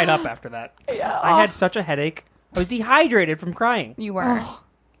was dried up after that. I had such a headache. I was dehydrated from crying. You were. Oh.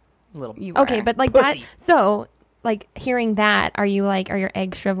 A little. You were. Okay, but like Pussy. that. So, like hearing that, are your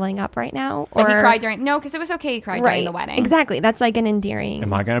eggs shriveling up right now? Or he cried during because it was okay. He cried during the wedding. Exactly. That's like an endearing.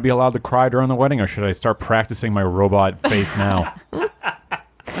 am I going to be allowed to cry during the wedding, or should I start practicing my robot face now?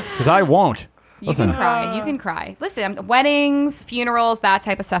 Because I won't. You Listen. can cry. You can cry. Listen, weddings, funerals, that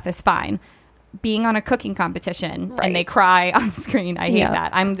type of stuff is fine. Being on a cooking competition Right. and they cry on screen, I hate Yeah.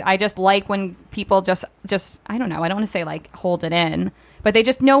 that. I just like when people just I don't know. I don't want to say like hold it in, but they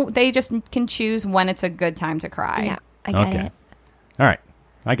just know they just can choose when it's a good time to cry. Yeah, I get Okay. it. All right.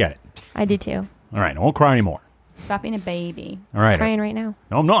 I get it. I do too. All right. I won't cry anymore. Stop being a baby. All right. Crying right now.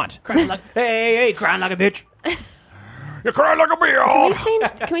 No, I'm not. Crying like, hey, crying like a bitch. You cry like a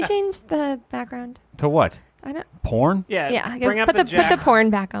Can we change the background? To what? I don't. Porn? Yeah. Yeah. Bring up put the put jack. the porn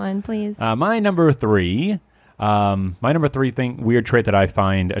back on, please. My number three weird trait that I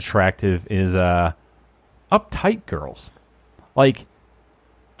find attractive is uptight girls. Like,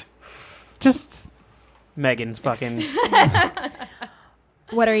 just Megan's fucking.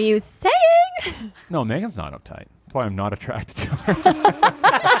 What are you saying? no. Megan's not uptight. That's why I'm not attracted to her.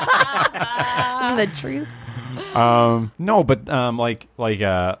 The truth. No, but like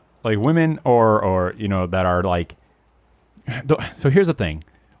women or you know that are like. So here's the thing,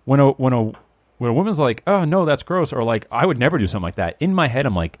 when a woman's like, oh no, that's gross, or like I would never do something like that. In my head,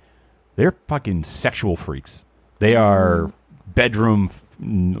 I'm like, they're fucking sexual freaks. They are bedroom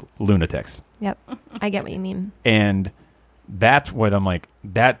lunatics, Yep. I get what you mean. and that's what I'm like.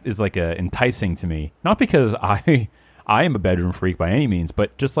 That is like enticing to me, not because I am a bedroom freak by any means,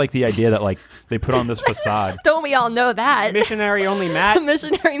 but just like the idea that like they put on this facade. Don't we all know that? Missionary only Matt.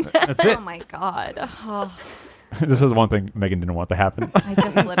 Missionary man. That's it. Oh my god. Oh, This is one thing Megan didn't want to happen. I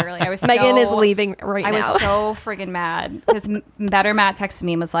just literally I was Megan so, is leaving right I now. was so friggin' mad because Better Matt texted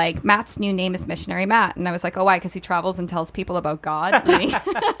me and was like, Matt's new name is Missionary Matt. And I was like, oh, why? Because he travels and tells people about God.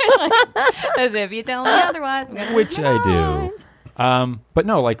 As if you tell me otherwise. I'm gonna Which lose my I do. mind. But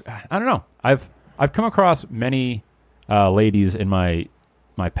no, like I don't know. I've come across many ladies in my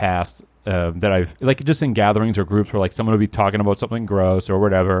past that I've like just in gatherings or groups where like someone will be talking about something gross or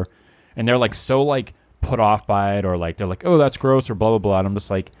whatever, and they're like so like put off by it or like they're like, oh, that's gross or blah blah blah. And I'm just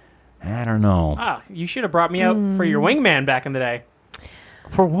like, I don't know. Ah, you should have brought me out for your wingman back in the day.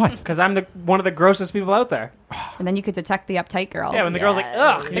 For what? Because I'm one of the grossest people out there. And then you could detect the uptight girls. Yeah, when the girl's like,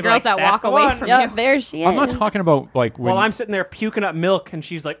 ugh. The girls that walk away from Yep, you. there she is. I'm not talking about like when, While I'm sitting there puking up milk, and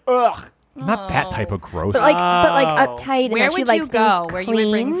she's like, ugh. not that type of gross. but like uptight and Where that she would likes you go? things Where you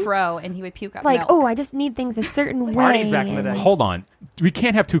would bring clean. Fro and he would puke up Like, milk? oh, I just need things a certain way. Parties back in the and- day. Hold on. We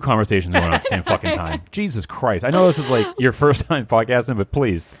can't have two conversations going on at the same fucking time. Jesus Christ. I know this is like your first time podcasting, but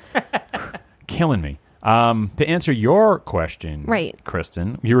please. Killing me. To answer your question, Right.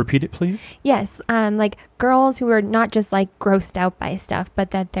 Kristen, you repeat it, please? Yes, like girls who are not just like grossed out by stuff,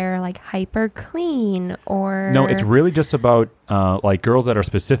 but that they're like hyper clean or No, it's really just about like girls that are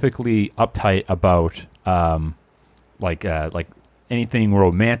specifically uptight about like anything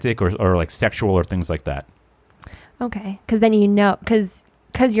romantic or like sexual or things like that. okay. Because then you know, because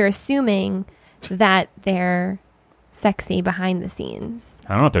you're assuming that they're sexy behind the scenes.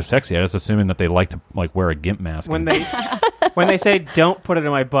 I don't know if they're sexy. I'm just assuming that they like to like wear a gimp mask. When and- they say don't put it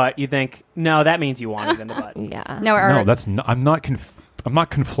in my butt, you think, no, that means you want it in the butt. Yeah. No, no, that's not. I'm not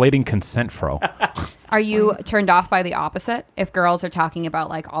conflating consent, Fro. Are you turned off by the opposite? If girls are talking about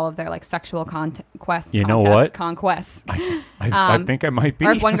like all of their like sexual conquests, You know what? conquests, I think I might be.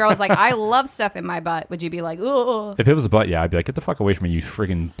 or if one girl is like, I love stuff in my butt, would you be like, ugh? If it was a butt, yeah, I'd be like, get the fuck away from me, you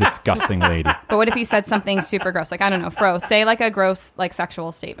friggin' disgusting lady. But what if you said something super gross? Like, I don't know, Fro, say like a gross like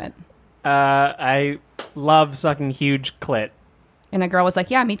sexual statement. I love sucking huge clit. And a girl was like,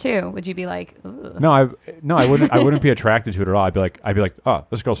 yeah, me too. Would you be like, ugh? No, I wouldn't be attracted to it at all. I'd be like, oh,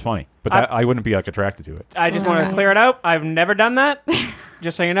 this girl's funny, but I wouldn't be like attracted to it. I just want to clear it out. I've never done that.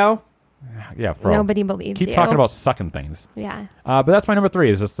 Just so you know. Yeah, Fro. Nobody believes Keep you. talking about sucking things. Yeah. But that's my number 3.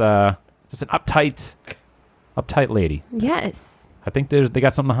 Is just an uptight lady. Yes. I think they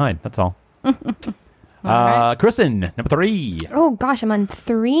got something to hide. That's all. right. Kristen, number 3. Oh gosh, I'm on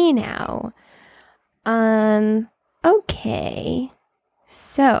 3 now. Okay.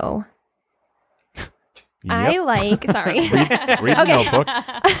 So I like. Sorry. Read the Okay. notebook.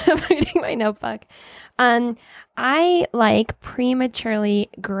 I'm reading my notebook. I like prematurely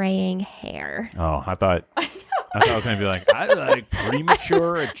graying hair. Oh, I thought I was gonna be like, I like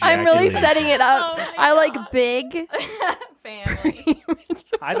premature ejaculation. I'm really setting it up. Oh my I like God. big. Family.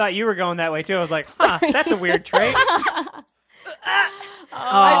 I thought you were going that way too. I was like, huh, that's a weird trait.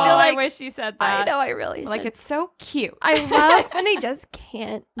 I feel like- I wish you said I that. know. I really Like, should. it's so cute. I love when they just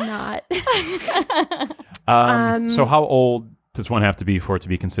can't not. So how old does one have to be for it to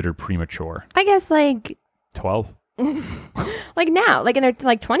be considered premature? I guess like 12? now, like in their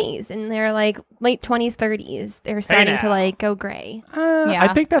like 20s, and they're like late 20s, 30s. They're starting to now. like go gray. Yeah,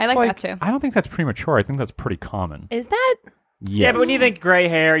 I think that's I like that too. I don't think that's premature. I think that's pretty common. Is that Yes. Yeah, but when you think gray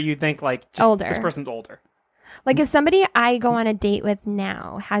hair, you think like just Older. This person's older. like if somebody I go on a date with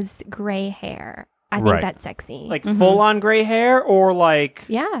now has gray hair? I think Right. that's sexy. Like full on gray hair, or like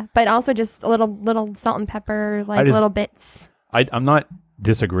yeah, but also just a little salt and pepper, like just- little bits. I'm not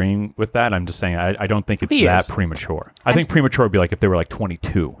disagreeing with that. I'm just saying I don't think it's He that is. premature. I think premature would be like if they were like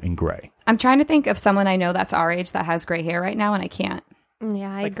 22 in gray. I'm trying to think of someone I know that's our age that has gray hair right now, and I can't.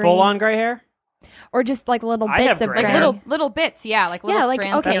 Yeah, I like agree. full on gray hair. or just like little I bits have of gray gray. hair. Little bits, yeah, like little yeah, like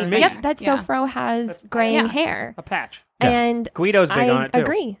strands. okay, That's me. yep. That's yeah. so Fro has That's- graying yeah. hair, A patch. Yeah. and Guido's big I on it too.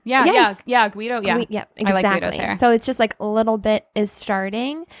 agree. Yeah, Yes. yeah, Guido, yeah. Yep, I like exactly. Guido's hair. So it's just like a little bit is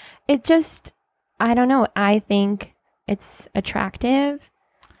starting. It just, I don't know. I think it's attractive.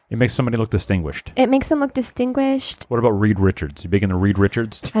 It makes somebody look distinguished. It makes them look distinguished. What about Reed Richards? You big into Reed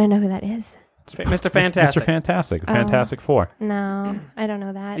Richards? I don't know who that is. Mr. Fantastic. Mr. Fantastic. The Oh. Fantastic Four. No, I don't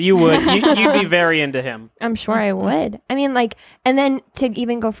know that. You would. You'd be very into him. I'm sure I would. I mean, like, and then to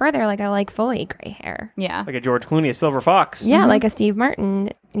even go further, like, I like fully gray hair. Yeah. Like a George Clooney, a silver fox. Yeah, like a Steve Martin,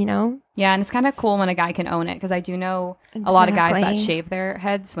 you know? Yeah, and it's kind of cool when a guy can own it because I do know a lot of guys that Exactly. shave their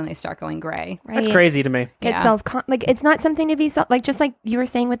heads when they start going gray. Right? That's crazy to me. Get Yeah. like, it's not something to be, like, just like you were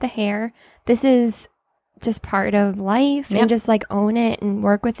saying with the hair, this is just part of life Yep. and just like own it and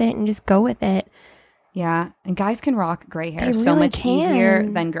work with it and just go with it. Yeah, and guys can rock gray hair They so really much easier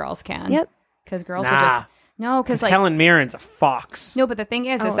can. than girls can. Yep. Because girls Nah. are just no, because like Helen Mirren's a fox. no, but the thing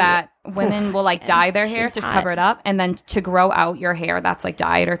is Oh, that women will like dye their hair she's to hot. cover it up, and then to grow out your hair that's like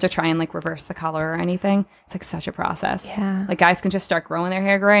dyed or to try and like reverse the color or anything. It's like such a process. Yeah. Like guys can just start growing their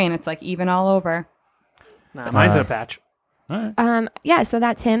hair gray, and it's like even all over. Nah, mine's in a patch. All right. Yeah, so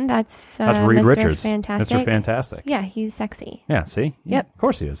that's him. That's Reed Mr. Richards. Fantastic. Mr. Fantastic. Yeah, he's sexy. Yeah, see? Yep. Of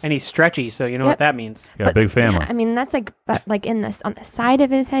course he is. And he's stretchy, so you know Yep. what that means. Got a big family. Yeah, I mean, that's like, but like in this on the side of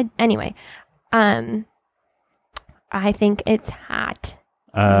his head. Anyway, I think it's hot.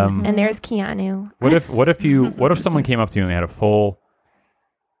 And there's Keanu. What if someone came up to you and they had a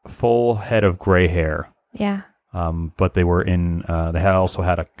full head of gray hair, Yeah. but they were in they had also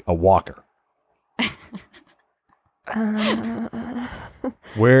had a walker?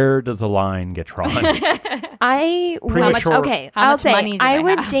 Where does the line get drawn? I would, Premature- okay. How I'll much say money do I they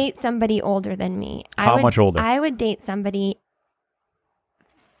would have? date somebody older than me. How much older? I would date somebody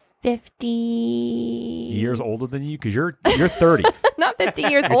 50 Years older than you? Because you're 30. Not 50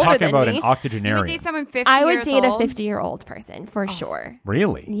 years You're older talking than about me. an You would octogenarian. date someone 50 I would years date old? a 50-year-old person for sure.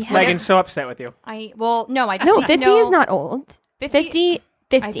 Really? Yeah. Megan's so upset with you. I just No, need to 50 know, is not old. 50.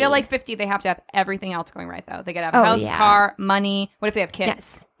 I feel like 50, they have to have everything else going right, though. They gotta have Oh, a house, yeah. car, money. What if they have kids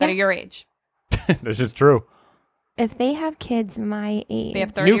Yes. that Yeah. are your age? This is true. If they have kids my age, They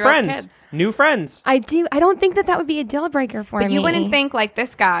have New 30-year-old friends. kids. New friends. I don't think that would be a deal breaker for But me. you wouldn't think, like,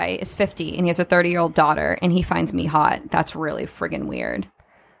 this guy is 50 and he has a 30-year-old daughter and he finds me hot. That's really friggin' weird.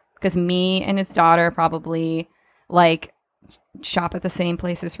 Because me and his daughter probably, like, shop at the same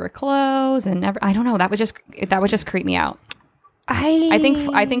places for clothes and I don't know. That would just creep me out. I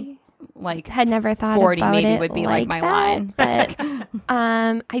think like had never thought 40 about maybe it would be like my that, line. but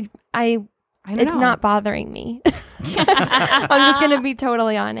I don't it's know. not bothering me. I'm just gonna be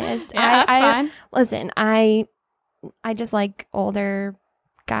totally honest. Yeah, that's fine. Listen, I just like older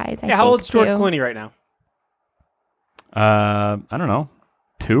guys. I Yeah, how think, old's George too. Clooney right now? I don't know.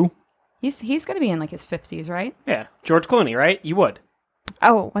 2? He's going to be in like his 50s, right? Yeah, George Clooney, right? You would.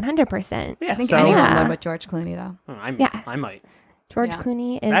 Oh, 100%. Yeah, I think so anyone Yeah. would with George Clooney, though. I might. George Yeah.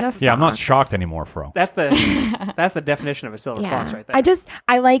 Clooney is That's- a Yeah, I'm not fox. shocked anymore, Fro. That's the definition of a silver fox right there.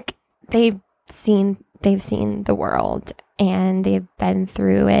 I like they've seen the world and they've been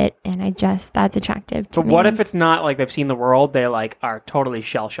through it, and that's attractive to But me. what if it's not like they've seen the world? They like are totally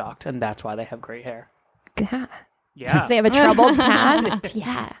shell shocked, and that's why they have gray hair. Yeah. Yeah. If they have a troubled past,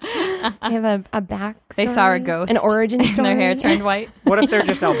 yeah. They have a back. They saw a ghost an origin story. and their hair turned white. What if they're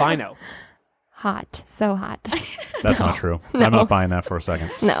just albino? Hot, so hot. That's not true. I'm not buying that for a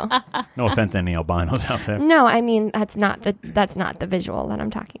second. No, No offense to any albinos out there. no. I mean, that's not the visual that I'm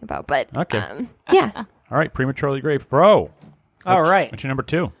talking about. But Okay. yeah. All right, prematurely gray. Fro. All right. What's your number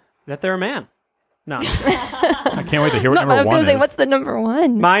 2? That they're a man. No. I can't wait to hear what No, I number was 1 gonna say, is. what's the number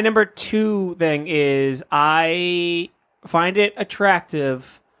one? My number 2 thing is I find it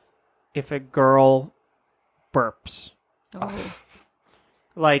attractive if a girl burps.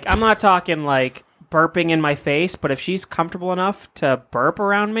 Like, I'm not talking like burping in my face, but if she's comfortable enough to burp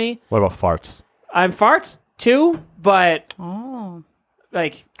around me, What about farts? I'm farts too, but Oh.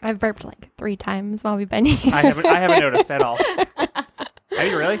 like I've burped like 3 times while we've been here. I haven't noticed at all. Have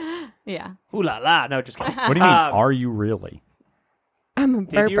you really? Yeah. Ooh la la! No, just kidding. What do you mean, are you really? I'm a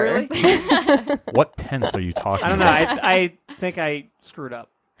Did you burper. really? What tense are you talking I don't know. about? I think I screwed up.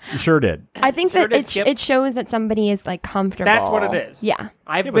 You sure did. I think Sure that did, Skip. it shows that somebody is like comfortable. That's what it is. Yeah.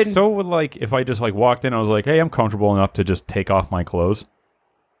 I've Yeah, been but so would like if I just like walked in, I was like, "Hey, I'm comfortable enough to just take off my clothes."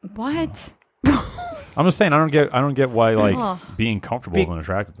 What? I'm just saying, I don't get why like Ugh. being comfortable is an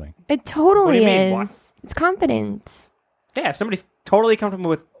attractive thing. It totally What do you mean? is. What? It's confidence. yeah. If somebody's totally comfortable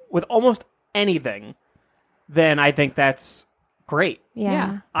with almost anything, then I think that's great. Yeah.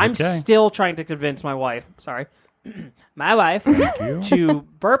 Yeah. I'm Okay. still trying to convince my wife. Sorry, my wife to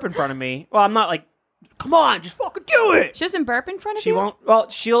burp in front of me. Well, I'm not like, come on, just fucking do it. She doesn't burp in front of She you? won't. Well,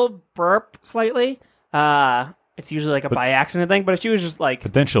 she'll burp slightly. It's usually like a by accident thing. But if she was just like,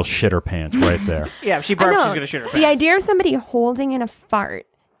 But then she'll shit her pants right there. yeah, if she I burps, know. she's gonna shit her The pants. idea of somebody holding in a fart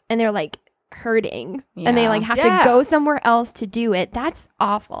and they're like hurting and they Yeah. like have Yeah. to go somewhere else to do it. That's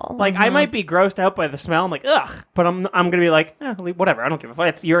awful. Like I might be grossed out by the smell. I'm like, ugh, but I'm gonna be like, whatever. I don't give a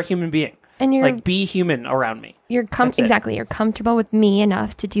fuck. You're a human being. and you're Like, be human around me. That's it. exactly. You're comfortable with me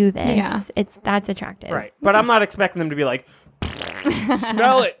enough to do this. Yeah. That's attractive. Right. But I'm not expecting them to be like,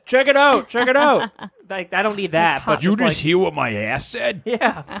 smell it, check it out. Like I don't need that. But just like, hear what my ass said?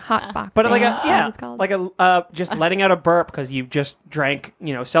 yeah. Hot box. But like that's what it's called. like a just letting out a burp because you just drank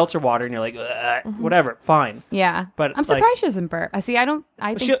seltzer water and you're like, whatever, fine. Yeah. But, I'm surprised she doesn't burp. I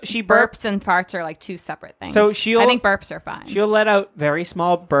think she burps and farts are like two separate things. So I think burps are fine. She'll let out very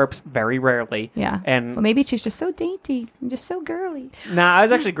small burps very rarely. Yeah. And well, maybe she's just so dainty and just so girly. nah, I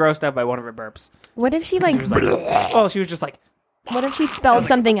was actually grossed out by one of her burps. What if she like? Oh, she was just like, What if she spelled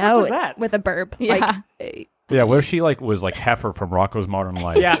something was out that? with a burp? Yeah. Like, Yeah, what if she was like Heifer from Rocco's Modern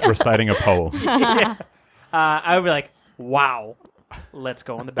Life Yeah. reciting a poem? I would be like, Wow. Let's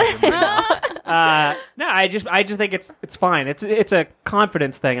go in the bedroom right now. No, I just think it's fine. It's a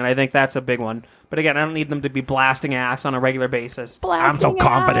confidence thing, and I think that's a big one. But again, I don't need them to be blasting ass on a regular basis. I'm so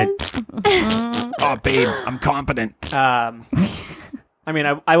confident. Oh, babe, I'm confident. I mean,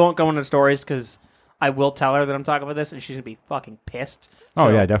 I won't go into stories because I will tell her that I'm talking about this, and she's gonna be fucking pissed. Oh So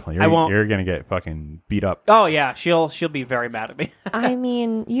yeah, definitely. I won't. You're gonna get fucking beat up. Oh yeah, she'll be very mad at me. I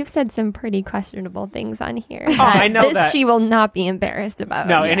mean, you've said some pretty questionable things on here. I know this that. she will not be embarrassed about.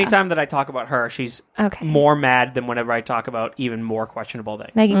 No, Yeah. anytime that I talk about her, she's Okay. more mad than whenever I talk about even more questionable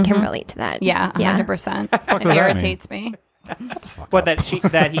things. Megan can relate to that. Yeah, 100%. does It that mean? irritates me. What that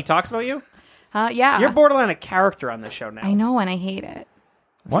he talks about you? Yeah. You're borderline a character on this show now. I know, and I hate it.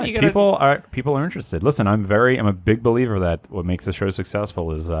 What you gotta- people are interested. Listen, I'm a big believer that what makes the show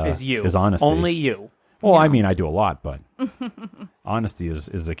successful is you. is honesty. Only you. Well, I mean, I do a lot, but honesty is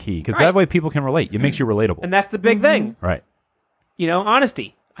the key because that way people can relate. It makes you relatable, And that's the big thing. right? You know,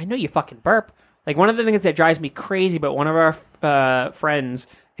 honesty. I know you fucking burp. Like, one of the things that drives me crazy about one of our friends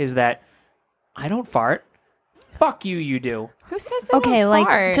is that I don't fart. Fuck you, you do. Who says that? Okay,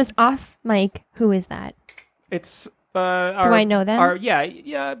 like just off mic. Who is that? It's Do I know them?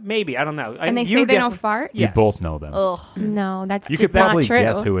 Yeah, maybe. I don't know. and they say they don't fart. You Yes. both know them. Ugh. No, that's You just could probably not true.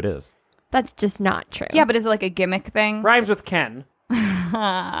 guess who it is. That's just not true. Yeah, but is it like a gimmick thing? Rhymes with Ken.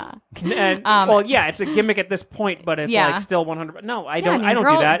 And, well, yeah, it's a gimmick at this point, but it's Yeah. like still 100. No, I Yeah, don't. mean, I don't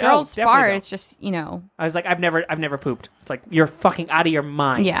do that. Girls definitely fart. don't. It's just, you know. I was like, I've never pooped. It's like you're fucking out of your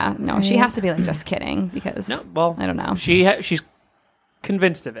mind. Yeah, no, she has to be like just kidding because No, well, I don't know. She's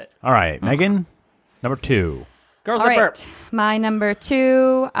convinced of it. All right, Megan, number 2. Girls All that burp. right, my number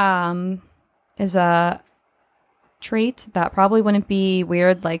 2 is a trait that probably wouldn't be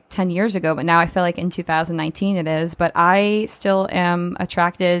weird like 10 years ago, but now I feel like in 2019 it is. But I still am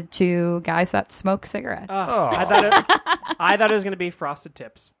attracted to guys that smoke cigarettes. I thought it was going to be frosted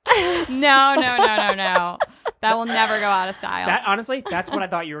tips. No. That will never go out of style. That honestly, that's what I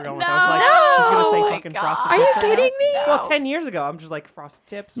thought you were going with. No. I was like, she's going to Oh say my fucking God. frosted Are tips. you right now. kidding me? Well, 10 years ago, I'm just like frosted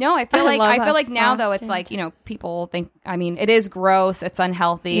tips. No, I feel I like love now though it's frosted. like, you know, people think, I mean, it is gross, it's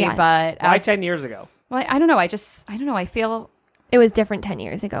unhealthy, Yes. but Why as- 10 years ago? well, I don't know. I feel It was different 10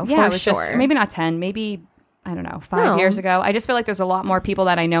 years ago, yeah, for it was sure. just maybe not 10, maybe I don't know, 5 No. years ago. I just feel like there's a lot more people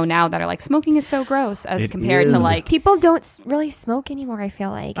that I know now that are like smoking is so gross as It compared is. to like People don't really smoke anymore, I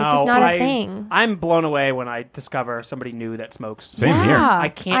feel like. It's just not a thing. I'm blown away when I discover somebody new that smokes. Same here. I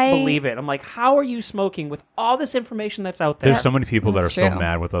can't believe it. I'm like, how are you smoking with all this information that's out there? There's so many people that That's are so true.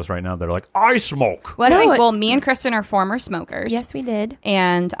 mad with us right now. They're like, I smoke. well, I No, think it- well, me and Kristen are former smokers. Yes, we did.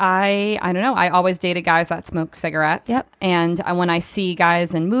 And I don't know. I always dated guys that smoke cigarettes. Yep. And when I see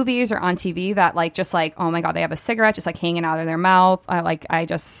guys in movies or on TV that like just like, oh my god, they have a cigarette just like hanging out of their mouth. I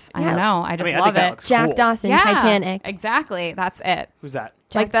don't Yeah. know. I just I think love that it. looks Jack cool. Dawson, Yeah, Titanic. exactly. That's it. Who's that?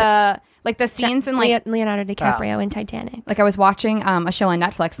 Like the scenes in like Leonardo DiCaprio in Titanic. like I was watching a show on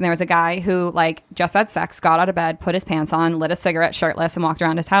Netflix and there was a guy who like just had sex, got out of bed, put his pants on, lit a cigarette shirtless and walked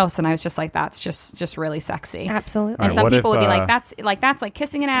around his house, and I was just like, that's just really sexy. Absolutely. All And right, some what people if, would be like, that's like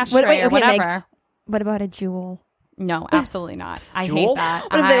kissing an ashtray Wait, or okay, Meg. whatever. What about a jewel? No, absolutely not. I Jewel? hate that.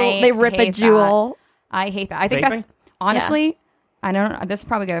 What if they rip a hate jewel? that. I hate that. I think Vaping? that's honestly. I don't know. This is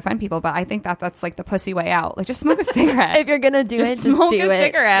probably going to offend people, but I think that's like the pussy way out. Like, just smoke a cigarette. If you're going to do just it, just smoke do a it.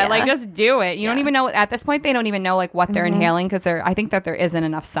 cigarette. Yeah. Like, just do it. You don't even know. At this point, they don't even know like what they're inhaling because I think that there isn't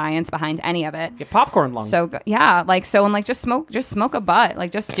enough science behind any of it. Get popcorn lung. So yeah, like so, and like just smoke a butt. Like,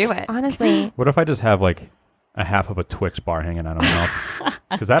 just do it. Honestly. What if I just have like a half of a Twix bar hanging out of my mouth?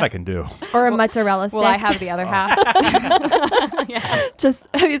 Because that I can do. Or a mozzarella stick. Well, I have the other half. Just,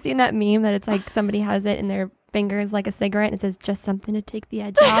 have you seen that meme that it's like somebody has it in their fingers like a cigarette and it says just something to take the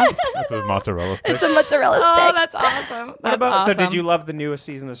edge off? This is mozzarella stick. It's a mozzarella Oh, stick. that's awesome. What That's about? awesome. So, did you love the newest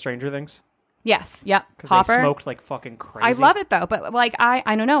season of Stranger Things? Yes. Yep. Because they Hopper. smoked like fucking crazy. I love it though, but like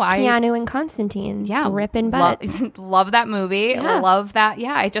I don't know. Keanu and Constantine. Yeah, Ripping butts. Love that movie. Yeah. Love that.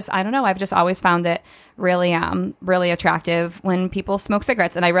 Yeah, I don't know. I've just always found it really really attractive when people smoke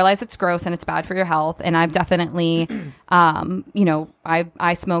cigarettes, and I realize it's gross and it's bad for your health. And I've definitely, you know,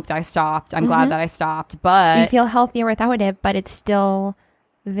 I smoked. I stopped. I'm glad that I stopped. You But feel healthier without it, but it's still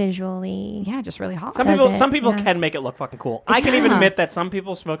visually. yeah, just really hot. Some Does people, it? some people Yeah. can make it look fucking cool. I can even does. admit that some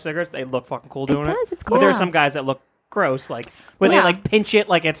people smoke cigarettes; they look fucking cool doing it. does, it's But there are cool. some guys that look gross, like when Yeah. they like pinch it,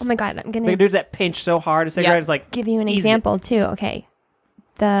 like it's Oh my God, I'm going the to dudes that pinch so hard a cigarette Yeah. is like give you an easy. example too. Okay.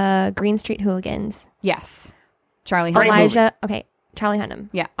 The Green Street Hooligans. Yes, Charlie. Great Hunnam. movie. Elijah. Okay. Charlie Hunnam.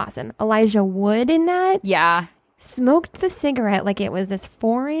 Yeah. Awesome. Elijah Wood in that Yeah, smoked the cigarette like it was this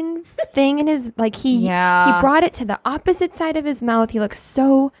foreign thing in his, like he Yeah. brought it to the opposite side of his mouth. He looked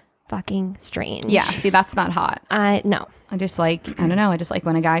so fucking strange. Yeah, see, that's not hot. No. I just like, I don't know. I just like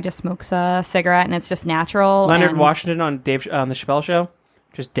when a guy just smokes a cigarette and it's just natural. Leonard and Washington on the Chappelle Show,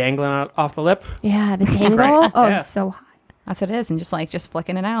 just dangling out off the lip. Yeah, the tangle. Right. Oh, Yeah. it's so hot. That's what it is. And just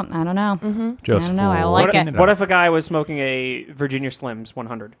flicking it out. I don't know. Just I don't know. I like flicking it. out. What if a guy was smoking a Virginia Slims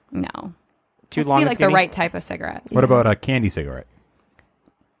 100? No. Too Has to long be and like the skinny? right type of cigarettes. What about a candy cigarette?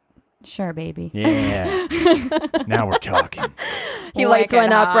 Sure, baby. Yeah. Now we're talking. He lights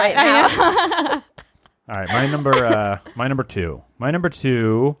one up right now. All right, my number two. My number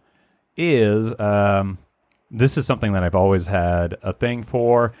two is this is something that I've always had a thing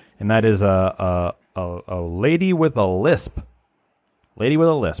for, and that is a lady with a lisp. Lady with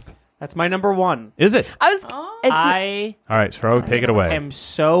a lisp. That's my number one. Is it? I All right, Fro, take it away. am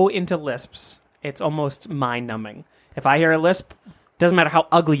so into lisps. It's almost mind-numbing. If I hear a lisp, doesn't matter how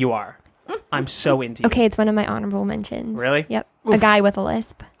ugly you are. I'm so into you. Okay, it's one of my honorable mentions. Really? Yep. A guy with a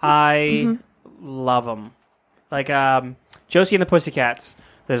lisp. I love them. Like Josie and the Pussycats.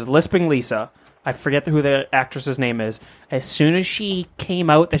 There's Lisping Lisa. I forget who the actress's name is. As soon as she came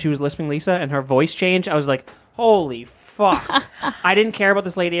out that she was Lisping Lisa and her voice changed, I was like, holy fuck. I didn't care about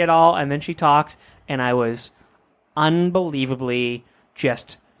this lady at all. And then she talked, and I was unbelievably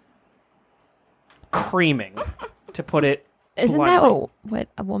just creaming, to put it Isn't bluntly. that what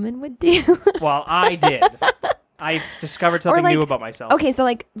a woman would do? Well, I did. I discovered something new about myself. Okay, so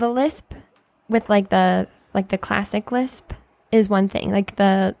like the lisp with like the classic lisp is one thing. Like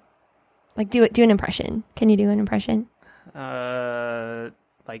do an impression. Can you do an impression?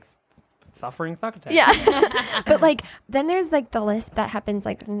 Like suffering thuck attack. Yeah. But like then there's like the lisp that happens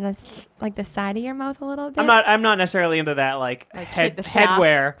like in the side of your mouth a little bit. I'm not necessarily into that like the shaft.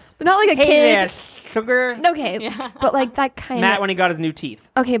 headwear. But not like a Hey kid. there, sugar. Okay. But like that kind of Matt when he got his new teeth.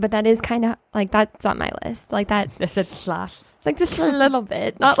 Okay, but that is kind of like that's on my list. Like that This is slash. like just a little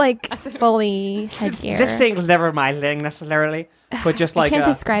bit. Not like fully headgear. This thing's never my thing necessarily, but just I like can't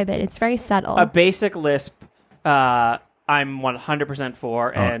describe it. It's very subtle. a basic lisp. I'm 100%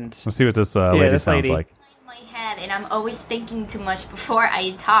 for, and Let's see what this lady this sounds lady. like. my head and I'm always thinking too much before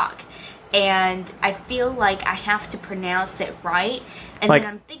I talk. And I feel like I have to pronounce it right. And like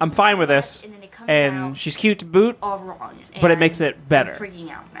then I'm thinking I'm fine too with much, this, and then it comes and out she's cute to boot. all wrong. but it and makes it better. I'm freaking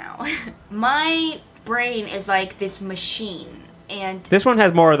out now. My brain is like this machine. And This one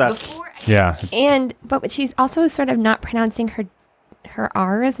has more of that. before I Yeah. But she's also sort of not pronouncing her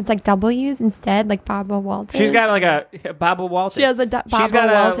R's. It's like W's instead, like Baba Walters. She's got like a Baba Walters. She has a She's Baba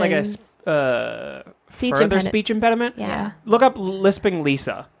got like a Waltons. Speech further impediment. speech impediment. Yeah. Look up Lisping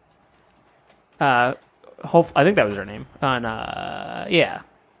Lisa. I think that was her name. On yeah,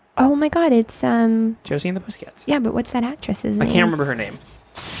 Oh my God, it's Josie and the Pussycats. yeah, but what's that actress's I name? can't remember her name.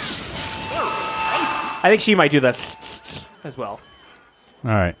 I think she might do that as well.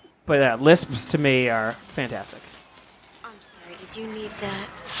 All right. But lisps to me are fantastic. I'm sorry, did you need that?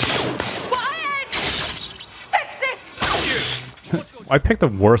 Quiet! Fix it! I picked the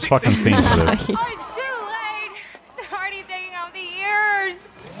worst fucking scene for this. Oh, it's too late! They're already taking out the ears!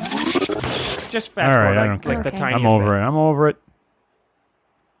 Just fast All right, forward I like, don't care. like the Okay. tiniest I'm over bit. it. I'm over it.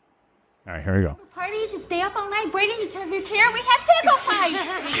 All right, here we go. Party to stay up all night braiding each other's hair. We have to go fight.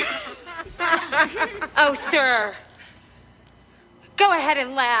 Oh, sir. Go ahead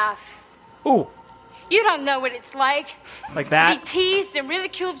and laugh. Ooh, You don't know what it's like like to that. be teased and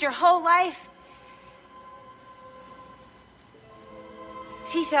ridiculed your whole life.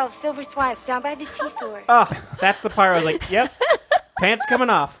 She sells silver swipes down by the seashore. Oh, that's the part I was like, yep, pants coming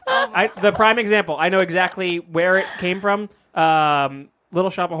off. The prime example. I know exactly where it came from. Little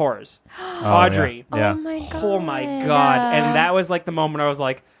Shop of Horrors. Audrey. Yeah. Oh my God. Oh my god! And that was like the moment I was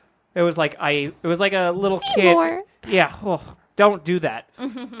like, it was like a little Seymour. kid. Yeah. Oh, don't do that.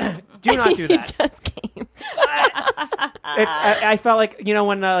 Do not do that. Just came. I felt like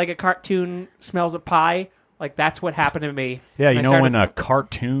when like a cartoon smells a pie. Like that's what happened to me. Yeah, you I know started- when a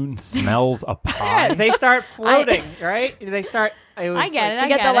cartoon smells a pie? Yeah, they start floating, right? They start. It was I get like- it. I I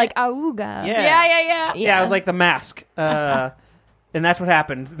get get the it. like auga. Yeah. Yeah, it was like the mask. And that's what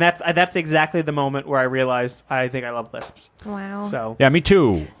happened. That's exactly the moment where I realized I think I love lisps. Wow. So Yeah, me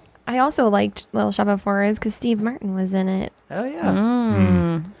too. I also liked Little Shop of Horrors because Steve Martin was in it. oh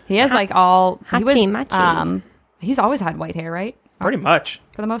yeah, He has like all. He was. Hachi-machi. He's always had white hair, right? pretty much.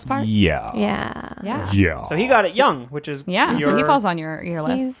 For the most part. Yeah. Yeah. Yeah. Yeah. So he got it young, which is Yeah. So he your- falls on your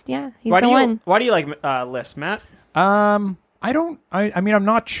list. He's Why the do you one. Why do you like lisp, Matt? I don't. I mean, I'm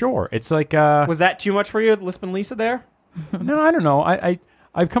not sure. It's like Was that too much for you, Lisp and Lisa? There. no, I don't know.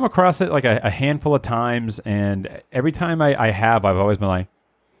 I've come across it like a handful of times, and every time I've always been like,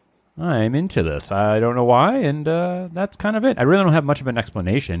 I'm into this. I don't know why, and that's kind of it. I really don't have much of an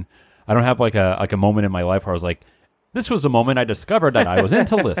explanation. I don't have like a moment in my life where I was like, this was a moment I discovered that I was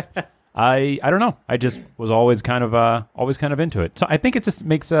into lisp. I don't know. I just was always kind of into it. So I think it just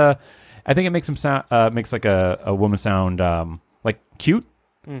makes I think it makes them sound makes like a woman sound like cute,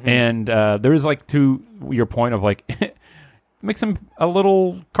 and there is like, to your point of like it makes them a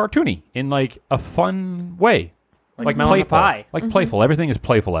little cartoony in like a fun way, like smelling playful, the pie. like playful. Everything is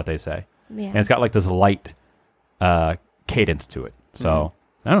playful, that they say, and it's got like this light cadence to it. So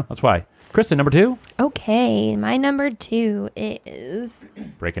I don't know. That's why. Kristen, number 2. Okay, my number 2 is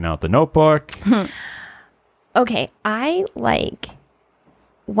Breaking out the notebook. okay. I like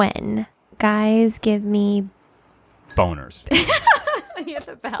when guys give me Boners. You hit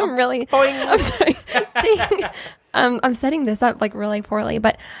the bell. I'm really. I'm sorry. Dang. I'm setting this up like really poorly,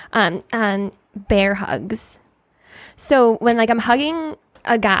 but bear hugs. So when like I'm hugging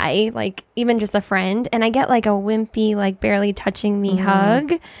a guy, like even just a friend, and I get like a wimpy, like barely touching me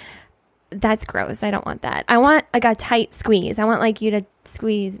hug, that's gross. I don't want that. I want like a tight squeeze. I want like you to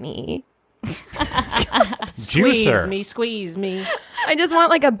squeeze me. Juicer. Squeeze me. I just want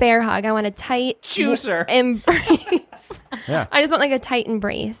like a bear hug. I want a tight Juicer. embrace. Yeah. I just want like a tight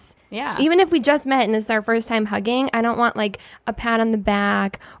embrace. Yeah. Even if we just met and this is our first time hugging, I don't want like a pat on the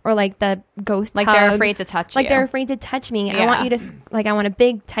back or like the ghost Like hug. they're afraid to touch you. Like they're afraid to touch me. I want you to like, I want a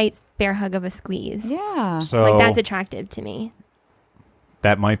big tight bear hug of a squeeze. Yeah. So Like that's attractive to me.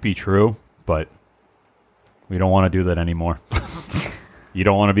 that might be true, but we don't want to do that anymore. You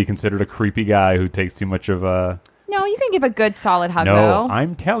don't want to be considered a creepy guy who takes too much of a... No, you can give a good solid hug, No, though.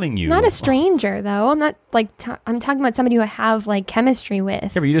 I'm telling you. Not a stranger though. I'm not like I'm talking about somebody who I have like chemistry with.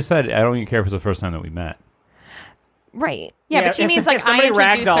 Yeah, but you just said, I don't even care if it's the first time that we met. Right. Yeah, but she if- means if like I somebody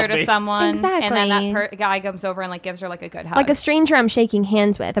introduce her ragdolled to me. someone, and then Exactly. that guy comes over and like gives her like a good hug. Like a stranger I'm shaking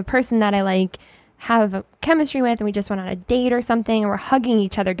hands with, a person that I like have a chemistry with, and we just went on a date or something, and we're hugging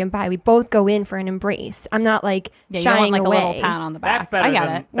each other goodbye. We both go in for an embrace. I'm not like you don't shying want, like away. a little pat on the back. That's better. I get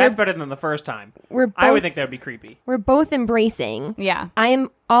than, it. That's better than the first time. We're I would both- think that would be creepy. We're both embracing. Yeah. I'm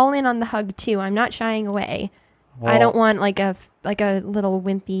all in on the hug too. I'm not shying away. I don't want like a little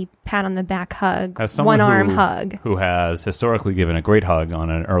wimpy pat on the back hug, As someone one arm hug. who has historically given a great hug on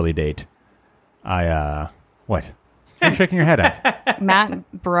an early date, what? What are you shaking your head at?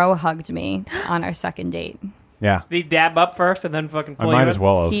 Matt bro hugged me on our second date. Yeah. Did he dab up first and then fucking I pull you might in? as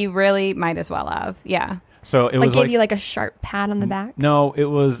well have. He really might as well have. Yeah. So it Like was give like... you like a sharp pat on the back. No, it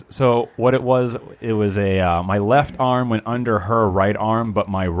was... So what it was a... my left arm went under her right arm, but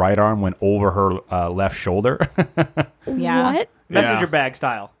my right arm went over her left shoulder. Yeah. What? Messenger bag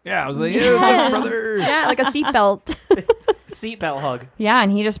style. Yeah, I was like, yeah, brother. Yeah, like a seatbelt. Seatbelt hug. Yeah,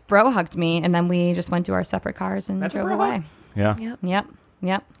 and he just bro hugged me, and then we just went to our separate cars and That's a drove bro away. hug? Yeah.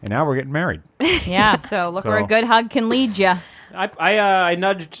 Yep. And now we're getting married. Yeah. So look where a So- good hug can lead you. I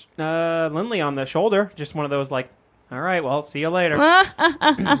nudged Lindley on the shoulder. Just one of those like, all right, well, see you later.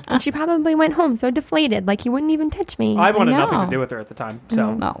 And she probably went home so deflated, like you wouldn't even touch me. I wanted nothing know. to do with her at the time.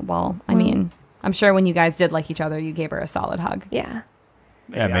 So Oh well, I mean, I'm sure when you guys did like each other, you gave her a solid hug. Yeah.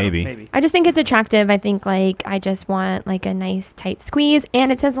 Yeah, maybe. Maybe. I just think it's attractive. I think like I just want like a nice tight squeeze, and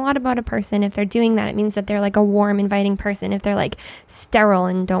it says a lot about a person if they're doing that. It means that they're like a warm, inviting person. If they're like sterile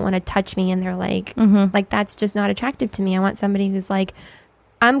and don't want to touch me, and they're like that's just not attractive to me. I want somebody who's like,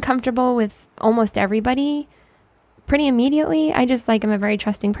 I'm comfortable with almost everybody pretty immediately. I just like I'm a very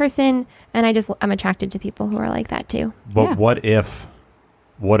trusting person, and I'm attracted to people who are like that too. But Yeah.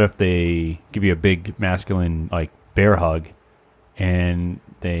 what if they give you a big masculine like bear hug and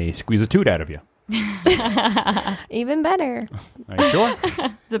they squeeze a toot out of you? Even better. Are you sure?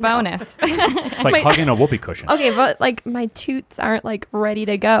 It's a bonus. It's like Wait. hugging a whoopee cushion. Okay, but like my toots aren't like ready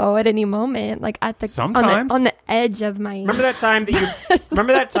to go at any moment. Like at the Sometimes. on the edge of my. Remember that time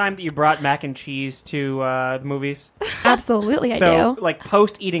that you brought mac and cheese to the movies? Absolutely, I So do. like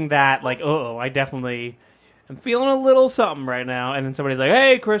post eating that, like I definitely am feeling a little something right now. And then somebody's like,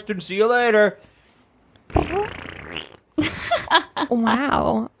 "Hey, Kristen, see you later."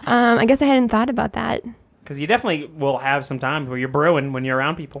 Wow. I guess I hadn't thought about that. Because you definitely will have some times where you're brewing when you're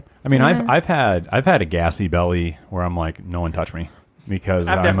around people. I mean, I've had a gassy belly where I'm like, no one touch me because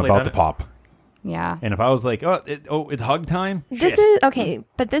I've I'm definitely about done to it. pop. Yeah. And if I was like, it's hug time. This is okay,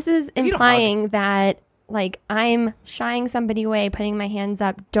 but this is implying that like I'm shying somebody away, putting my hands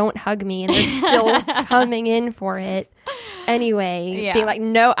up, don't hug me, and they're still coming in for it anyway. Yeah. Being like,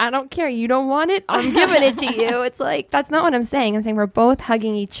 no, I don't care. You don't want it? I'm giving it to you. It's like that's not what I'm saying. I'm saying we're both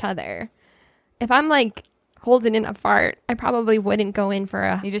hugging each other. If I'm like holding in a fart, I probably wouldn't go in for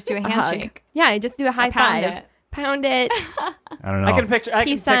a You just do a hug. handshake. Yeah, I just do a high pound five. it. Pound it. I don't know. I can picture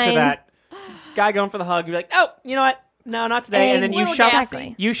Peace sign. that guy going for the hug. You're like, oh, you know what? No, not today. And then you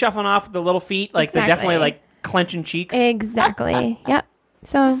Exactly. shuffling off with the little feet, like they're Exactly. definitely like clenching cheeks. Exactly. Yep.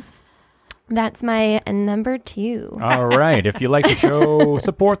 So that's my number 2. All right. If you like the show,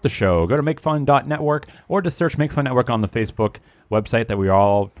 support the show. Go to makefun.network or just search Make Fun Network on the Facebook website that we're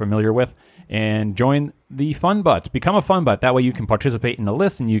all familiar with and join the Fun Butts. Become a Fun Butt. That way you can participate in the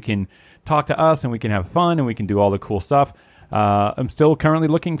list and you can talk to us and we can have fun and we can do all the cool stuff. I'm still currently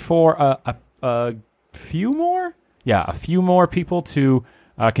looking for a few more. Yeah, a few more people to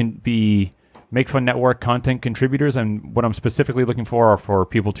can be Make Fun Network content contributors, and what I'm specifically looking for are for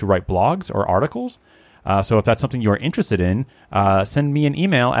people to write blogs or articles. So if that's something you're interested in, send me an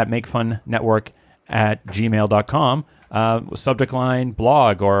email at makefunnetwork@gmail.com, subject line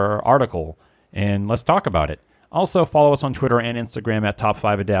blog or article, and let's talk about it. Also, follow us on Twitter and Instagram at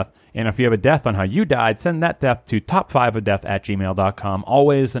Top5ofdeath. And if you have a death on how you died, send that death to top5ofdeath@gmail.com.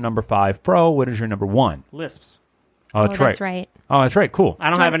 Always the number 5. Pro, what is your number 1? Lisps. Oh, that's That's right. right. Oh, that's right. Cool. I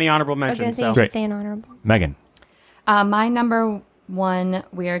don't have any honorable I was going mentions. to say you So should say an honorable. Megan. My number 1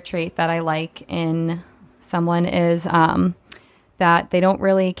 weird trait that I like in someone is that they don't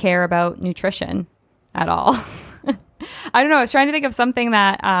really care about nutrition at all. I don't know. I was trying to think of something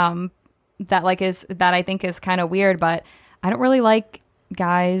that that I think is kind of weird, but I don't really like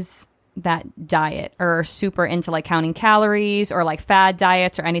guys that diet or are super into like counting calories or like fad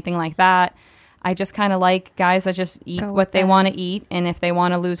diets or anything like that. I just kind of like guys that just eat what they want to eat. And if they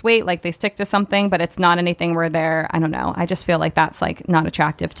want to lose weight, like they stick to something, but it's not anything where they're, I don't know. I just feel like that's like not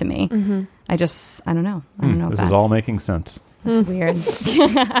attractive to me. Mm-hmm. I don't know. I don't know. This if is that's all making sense. weird.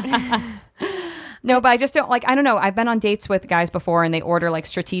 No, but I just don't like, I don't know. I've been on dates with guys before and they order like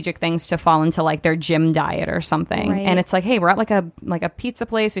strategic things to fall into like their gym diet or something. Right. And it's like, hey, we're at like a pizza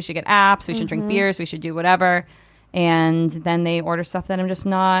place. We should get apps. We should drink beers. We should do whatever. And then they order stuff that I'm just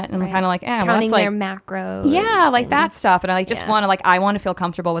not. And I'm kind of like, well, Counting that's like, their macros. yeah, like that stuff. And I like just want to like, I want to feel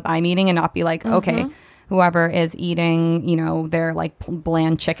comfortable with I'm eating and not be like, okay, whoever is eating, you know, their like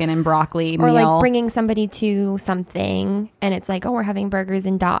bland chicken and broccoli Or meal. like bringing somebody to something and it's like, oh, we're having burgers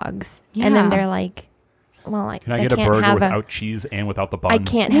and dogs. Yeah. And then they're like, well, like, Can I get a can't burger have without cheese and without the bun? I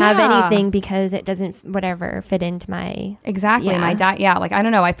can't have Yeah. anything because it doesn't, whatever, fit into my... Exactly. Yeah. My diet. Yeah. Like, I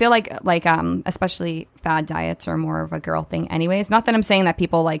don't know. I feel like, especially fad diets are more of a girl thing anyways. Not that I'm saying that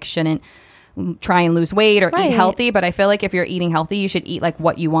people like shouldn't try and lose weight or Right. eat healthy, but I feel like if you're eating healthy, you should eat like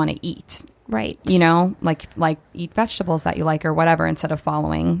what you want to eat. Right. You know, like eat vegetables that you like or whatever instead of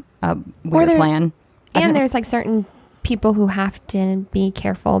following a weird there- plan. And there's like certain people who have to be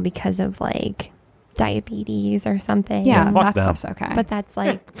careful because of like diabetes or something. Yeah, fuck that them. stuff's okay. But that's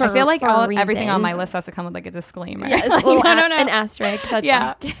like, I feel like for a everything on reason. my list has to come with like a disclaimer. Yes, Like, a little I don't know. an asterisk. That's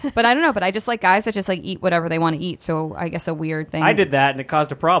Yeah, like- but I don't know. But I just like guys that just like eat whatever they want to eat. So I guess a weird thing. I did that and it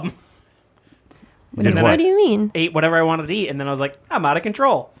caused a problem. You did then what? What do you mean? Ate whatever I wanted to eat, and then I was like, I'm out of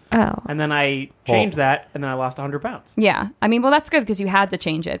control. Oh. And then I changed that, and then I lost 100 pounds. Yeah, I mean, well, that's good because you had to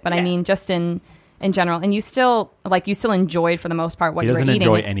change it. But I Yeah. mean, just in general, and you still enjoyed for the most part what He you were doesn't eating.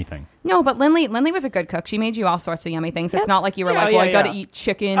 enjoy anything. No, but Lindley was a good cook. She made you all sorts of yummy things. It's not like you were Yeah, like, yeah, well, I got to yeah. eat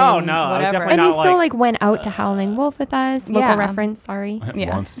chicken. Oh, and no, I was whatever. definitely And not you still like- like went out to Howling Wolf with us. Local Yeah. reference, sorry.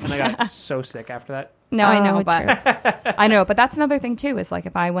 Yeah. Once. And I got so sick after that. No, I know, Oh, but I know, but that's another thing too. Is like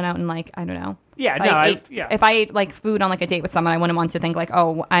if I went out and like I don't know. Yeah, if no, I I- ate, yeah. If I ate like food on like a date with someone, I wouldn't want to think like,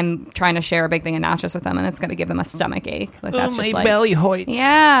 oh, I'm trying to share a big thing of nachos with them, and it's going to give them a stomach ache. Like that's just like hoits.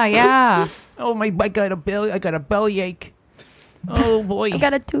 yeah, yeah. Oh my! I got a belly ache. Oh boy! I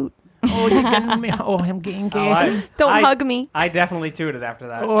got a toot. Oh, you're getting me. Oh, I'm getting gassy. Don't I- hug me. I definitely tooted after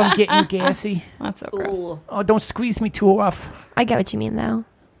that. Oh, I'm getting gassy. That's so gross. Oh, don't squeeze me too rough. I get what you mean, though.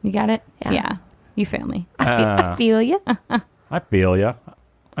 You got it? Yeah. You feel me? I feel you. I feel ya.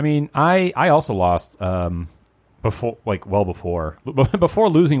 I mean, I also lost before before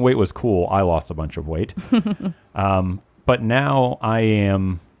losing weight was cool. I lost a bunch of weight, but now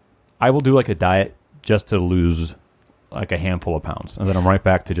I will do like a diet just to lose like a handful of pounds, and then I'm right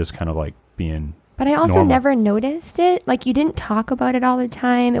back to just kind of like being. But I also normal. never noticed it. Like, you didn't talk about it all the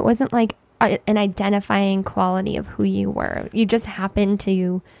time. It wasn't like an identifying quality of who you were. You just happened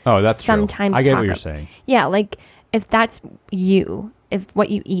to Oh, that's sometimes true. I get talk what you're ab- saying. Yeah, like if that's you, if what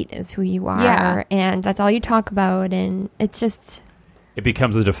you eat is who you are, Yeah. and that's all you talk about, and it's just It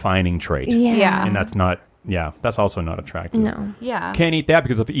becomes a defining trait, yeah. and that's not Yeah, that's also not attractive. No. Yeah. Can't eat that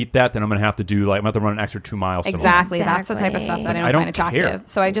because if I eat that, then I'm gonna have to do like I'm gonna have to run an extra 2 miles. Exactly. To That's the type of stuff that I I don't don't find attractive. care.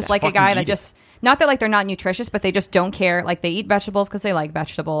 So I just Just like a fucking guy eat that it. just not that like they're not nutritious, but they just don't care. Like they eat vegetables because they like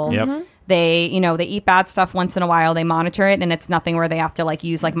vegetables. Yep. They they eat bad stuff once in a while. They monitor it, and it's nothing where they have to like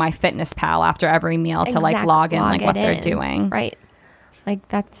use like MyFitnessPal after every meal to like log in like it what they're in. doing. Right. Like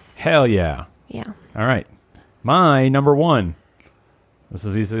that's Hell yeah. yeah. All right, my number one. This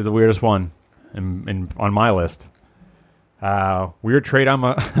is easily the weirdest one, on my list. Weird trait I'm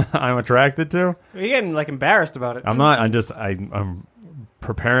attracted to. You're getting like embarrassed about it. I'm not. I'm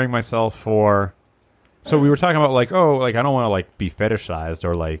preparing myself for. So we were talking about like, oh, like I don't want to like be fetishized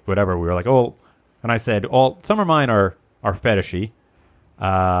or like whatever. We were like, oh, and I said, well, some of mine are fetishy.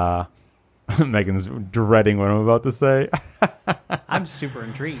 Megan's dreading what I'm about to say. I'm super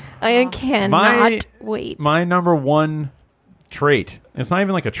intrigued. I cannot wait. My number one trait. It's not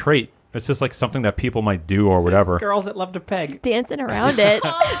even like a trait. It's just like something that people might do or whatever. Girls that love to peg. Dancing around it.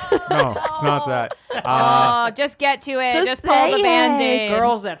 No, it's not that. Just get to it. Just Just pull say the it. band-aid.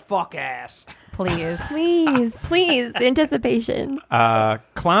 Girls that fuck ass. Please. Please, the anticipation.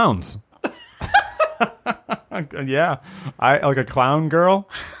 Clowns. Yeah, I like a clown girl.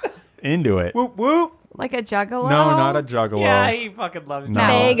 Into it. Whoop whoop. Like a juggalo? No, not a juggalo. Yeah, he fucking loves No.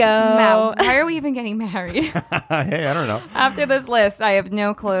 Mago. Matt, why are we even getting married? Hey, I don't know. After this list, I have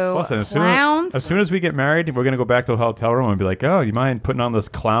no clue. Listen, as Clowns? soon as we get married, we're going to go back to the hotel room and be like, oh, you mind putting on this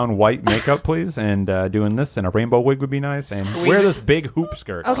clown white makeup, please? And doing this, and a rainbow wig would be nice. And wear this big hoop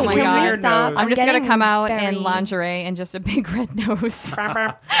skirt. Okay, Oh my can God. we stop? I'm just going getting to come out very- in lingerie and just a big red nose.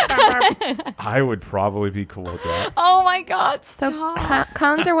 I would probably be cool with that. Oh my God, So stop.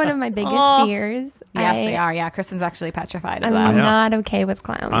 clowns are one of my biggest Oh. fears. Yes, they are. Yeah, Kristen's actually petrified of I'm that. know. not okay with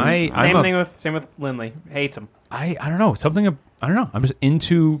clowns. Same with Lindley. Hates them. I don't know. I don't know. I'm just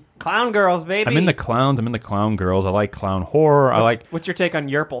into... Clown girls, baby. I'm into clowns. I'm into clown girls. I like clown horror. What's your take on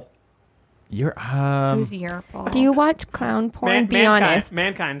Yerple? You're Who's Yerple? Do you watch clown porn? Be honest.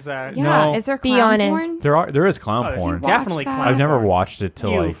 Mankind's. Yeah, No. is there Be clown honest. porn? there is clown there's porn. definitely that. clown I've never porn. watched it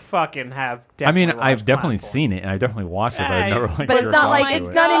till You like... fucking have. I mean, Definitely I've watched definitely clown seen it, and I definitely watched it, but Hey. I've never like. But it's jerked not off like to it's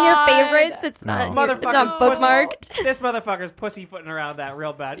it. not in your God. favorites. It's No. not. It's Motherfuckers, not bookmarked. This motherfucker's pussyfooting around that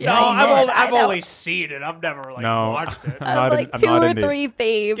real bad. Yeah, no, I know, I I've know. only seen it. I've never like No. watched it. I have like I'm 2 not or into- 3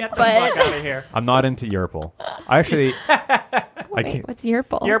 faves, Get the but fuck out of here. I'm not into Yerple. I actually, I wait, can't. what's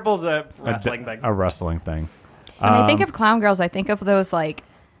Yerple? Yerple's a wrestling thing. A wrestling thing. When I think of clown girls, I think of those like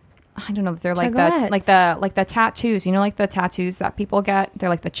I don't know if they're like Juggalettes. the like the tattoos. You know, like the tattoos that people get. They're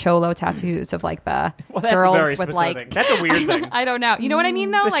like the cholo tattoos of like the Well, that's girls a very with specific. like. That's a weird thing. I don't know. You know what I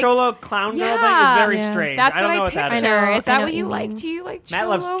mean though? The like cholo clown girl thing Yeah. is very Yeah. strange. that's I don't what know I what that picture. is. I know, Is that I know what what you you like? mean. Do you like Matt cholo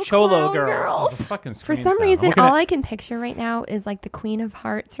loves cholo clown girls. The fucking For screen some sound. reason, Looking all at- I can picture right now is like the Queen of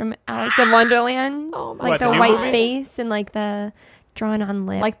Hearts from Alice in Wonderland, Oh my like What, the the new white movies? face and like the drawn on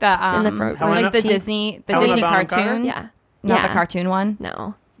lips, like the and the fro- Helena- like the cheeks. Disney Helena Disney Bonham cartoon. Carter? Yeah, Not yeah. the cartoon one.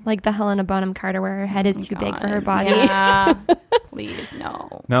 No, like the Helena Bonham Carter, where her head is too big for her God. body. Yeah. Please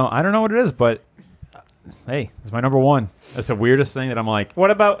no. No, I don't know what it is, but hey, it's my number one. It's the weirdest thing that I'm like. What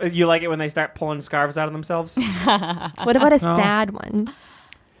about you like it when they start pulling scarves out of themselves? What about a sad one?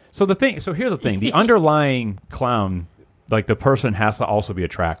 So here's the thing: the underlying clown, like the person has to also be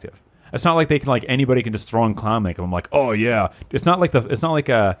attractive. It's not like they can like anybody can just throw on clown makeup. I'm like, oh yeah. It's not like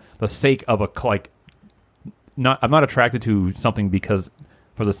the sake of a like. Not I'm not attracted to something because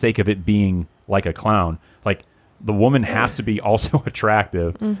for the sake of it being like a clown. Like the woman has to be also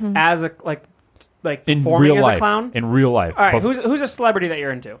attractive As a like in performing real as life. a clown? In real life, All right, But who's a celebrity that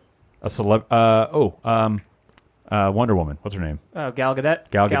you're into? a celeb? Wonder Woman. What's her name? Oh, Gal Gadot.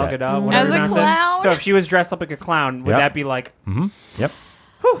 Gal Gadot. Gadot. As Whatever you a pronounce it. clown? So if she was dressed up like a clown, would Yep. that be like? Yep.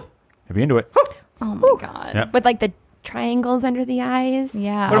 I'd be into it. Oh my god. Yep. With like the triangles under the eyes.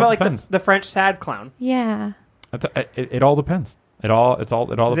 Yeah. What about like depends. the French sad clown? Yeah. It all depends. It all Is there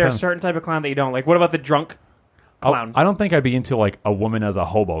a depends. certain type of clown that you don't like? What about the drunk clown? I don't think I'd be into like a woman as a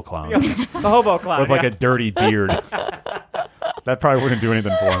hobo clown The hobo clown. with like yeah. a dirty beard. That probably wouldn't do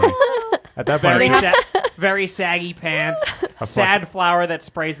anything for me. At that point, very, I'd be- very saggy pants. Sad flower that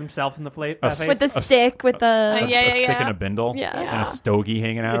sprays himself in the face. With the stick, with the a stick in a bindle Yeah. and a stogie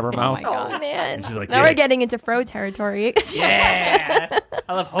hanging out of her mouth. my God. Oh man! And she's like, now "Yeah." we're getting into fro territory. Yeah,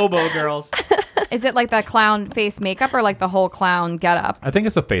 I love hobo girls. Is it like the clown face makeup or like the whole clown getup? I think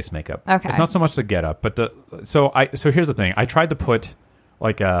it's the face makeup. Okay. It's not so much the get up, but so here's the thing. I tried to put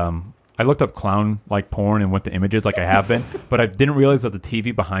like I looked up clown like porn and went to images like I have been, but I didn't realize that the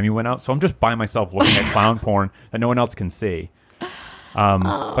TV behind me went out. So I'm just by myself looking at clown porn that no one else can see.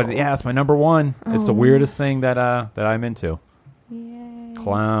 But yeah, it's my number one. It's the weirdest thing that I'm into.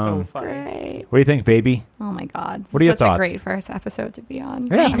 clown. So funny. Great. What do you think, baby? Oh my God. What are your Such thoughts? a great first episode to be on.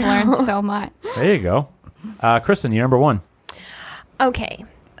 Yeah. I've learned so much. There you go. Kristen, you're number one. Okay.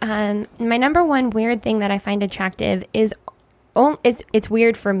 My number one weird thing that I find attractive is it's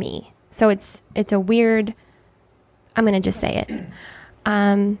weird for me. So it's a weird. I'm gonna just say it.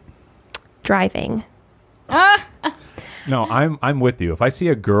 Driving. No, I'm with you. If I see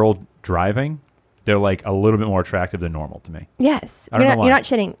a girl driving, they're like a little bit more attractive than normal to me. Yes, I don't know why. you're not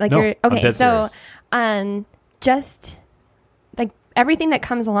shitting. Like No, you're I'm okay. dead So, serious. just like everything that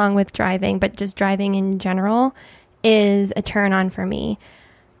comes along with driving, but just driving in general is a turn on for me.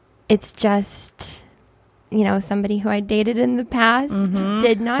 It's just, somebody who I dated in the past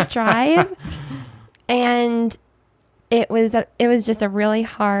did not drive, and it was just a really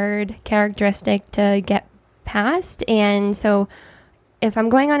hard characteristic to get past. And so if I'm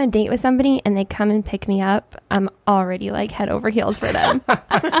going on a date with somebody and they come and pick me up, I'm already like head over heels for them.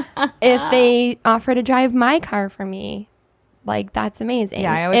 If they offer to drive my car for me, like that's amazing.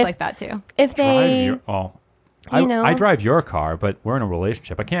 Yeah, I always like that too. If they, I drive your car, but we're in a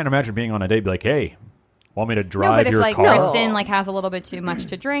relationship. I can't imagine being on a date and be like, hey, want me to drive No, but if your like car? Kristen like has a little bit too much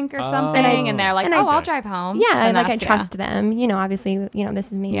to drink or something, and they're like, I'll drive home. yeah, then like I that's- trust them. Obviously,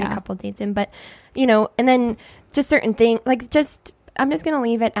 this is maybe a Yeah. couple dates in, but and then just certain things like I'm just gonna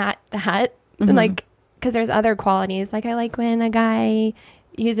leave it at that, like because there's other qualities. Like I like when a guy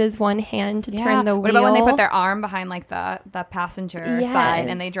uses one hand to turn the wheel. What about when they put their arm behind like the passenger side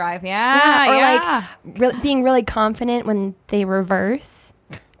and they drive? Like being really confident when they reverse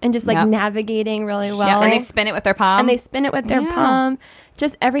and just like navigating really well. Yeah, and they spin it with their palm. palm.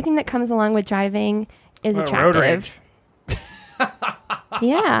 Just everything that comes along with driving is attractive. Road rage.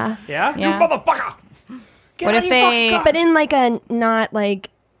 Yeah. Yeah? Yeah. You motherfucker! What if they? But in like a not like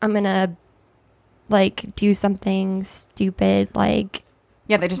I'm gonna like do something stupid like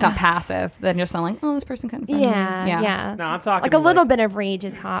Yeah, they're just not passive. They're just not like, oh, this person couldn't. yeah. No, I'm talking Like a little bit of rage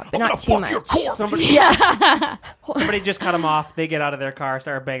is hot, but not too much. Somebody just cut them off. They get out of their car,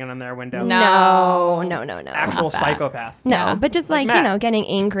 start banging on their window. No. Actual psychopath. No, Yeah. but just like, Matt. getting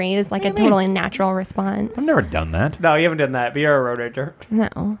angry is like a totally natural response. I've never done that. No, you haven't done that, but you're a road rager.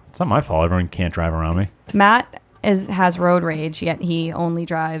 No. It's not my fault. Everyone can't drive around me. Matt has road rage, yet he only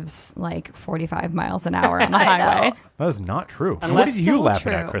drives like 45 miles an hour on the highway. That is not true. Unless- What are you So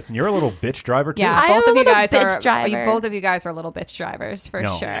laughing true. at, Kristen? You're a little bitch driver too. Yeah, I am both a of you little guys bitch are. driver. Both of you guys are little bitch drivers for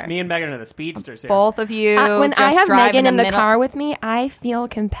No. sure. Me and Megan are the speedsters here. Both of you. When just I have drive Megan in the middle- car with me, I feel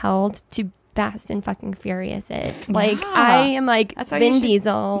compelled to Fast and fucking Furious it. Like Yeah. I am like That's how Vin you should-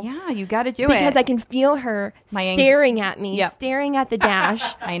 Diesel. Yeah, you got to do Because it. I can feel her My anx- staring at me, Yep. staring at the dash,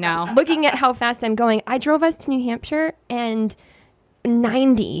 I know. looking at how fast I'm going. I drove us to New Hampshire and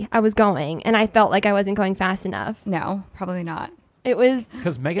 90 I was going, and I felt like I wasn't going fast enough. No, probably not. It was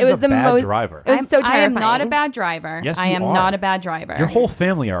Because it Megan's was a the bad most driver. It was so terrifying. I am not a bad driver. Yes, I you am are. not a bad driver. Your whole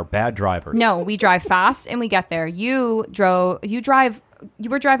family are bad drivers. No, we drive fast and we get there. You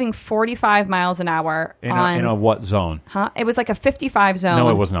were driving 45 miles an hour In on a what zone? Huh? It was like a 55 zone. No,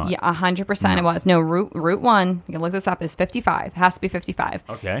 it was not. Yeah, 100% it was. No, Route 1, you can look this up, is 55. It has to be 55.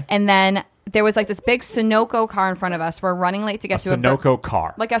 Okay. And then there was like this big Sunoco car in front of us. We're running late to get A to Sunoco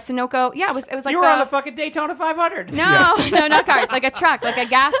car. like a Sunoco. Yeah, it was like you were on the fucking Daytona 500. No, no, not car. Like a truck, like a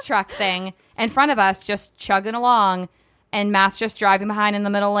gas truck thing in front of us, just chugging along. And Matt's just driving behind in the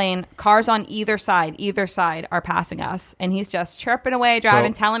middle lane. Cars on either side are passing us. And he's just chirping away,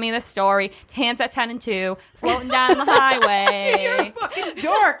 driving, telling me this story. Hands at 10 and 2, floating down the highway. You're a fucking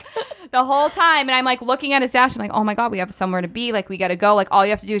dork. The whole time. And I'm like looking at his dash. I'm like, oh my God, we have somewhere to be. Like, we got to go. Like, all you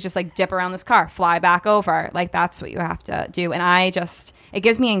have to do is just like dip around this car, fly back over. Like, that's what you have to do. And it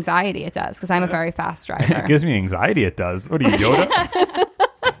gives me anxiety. It does, because I'm a very fast driver. It gives me anxiety. It does. What are you, Yoda?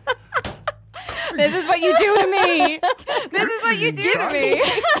 This is what you do to me. This is what you do to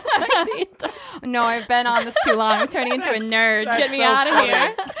me. No, I've been on this too long. I'm turning into a nerd. That's Get me so out of funny.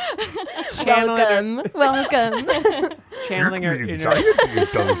 here. Welcome. Channeling her.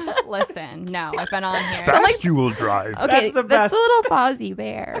 Listen, no, I've been on here. Fast you will drive. Okay, That's the best. a little Fozzie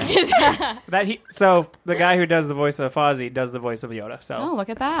Bear. So the guy who does the voice of Fozzie does the voice of Yoda. So Oh, look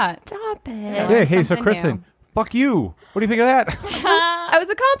at that. Stop it. Yeah, hey, so Something Kristen, new. fuck you. What do you think of that? That was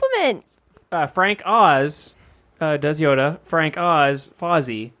a compliment. Frank Oz does Yoda. Frank Oz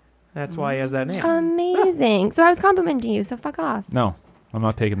Fozzie. That's why he has that name. Amazing. So I was complimenting you, so fuck off. No, I'm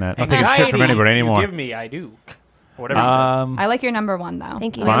not taking that. I'm not taking shit from Anxiety anybody anymore. You give me, I do. Or whatever you said. I like your number one, though.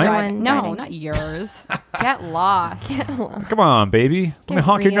 Thank you. Mine? Number one. No, driving. not yours. Get lost. Come on, baby. Let me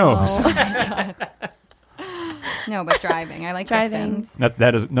honk your real. nose. No, but driving. I like Driving. Kristen's.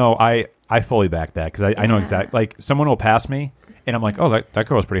 That is no. I fully back that because I know exactly. Like someone will pass me And I'm like, oh, that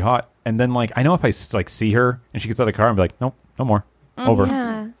girl's pretty hot. And then like I know if I like see her and she gets out of the car, I'm like, nope, no more, over.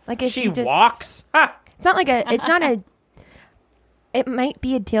 Yeah, like if She you just, walks. Ha! It's not like it might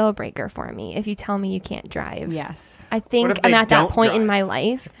be a deal breaker for me if you tell me you can't drive. Yes. I think What if I'm they at that don't point in drive? my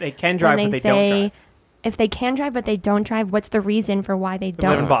life. If they can drive, when but they don't drive. if they can drive but they don't drive, what's the reason for why they They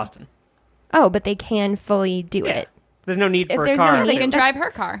don't? live in Boston. Oh, but they can fully do Yeah. it. There's no need If for a there's car. no They need- can That's- drive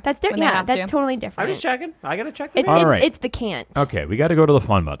her car. That's when they yeah, have that's to. totally I'm different. just checking. I gotta check the It's, mail. All right. it's the can't. Okay, we got to go to the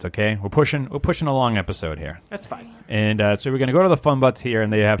fun butts. Okay, we're pushing a long episode here. That's fine. And so we're going to go to the fun butts here,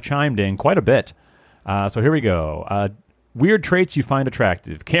 and they have chimed in quite a bit. So here we go. Weird traits you find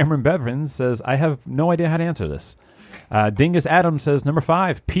attractive. Cameron Bevins says, I have no idea how to answer this. Dingus Adams says, number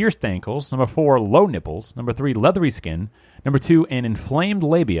 5, pierced ankles. Number 4, low nipples. Number 3, leathery skin. Number 2, an inflamed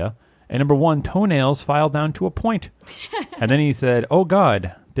labia. And number 1, toenails filed down to a point. And then he said, oh,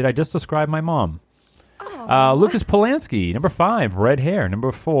 God, did I just describe my mom? Lucas Polanski, number 5, red hair.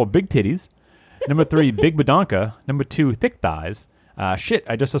 Number 4, big titties. Number 3, big badonka. Number 2, thick thighs. Shit,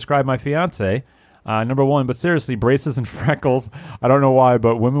 I just described my fiance. Number 1, but seriously, braces and freckles. I don't know why,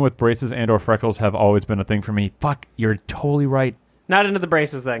 but women with braces and or freckles have always been a thing for me. Fuck, you're totally right. Not into the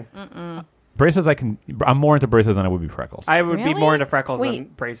braces thing. Braces, I'm more into braces than I would be freckles. I would be Really? more into freckles than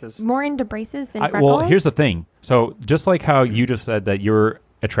Wait. braces. More into braces than Well, freckles? here's the thing. So just like how you just said that you're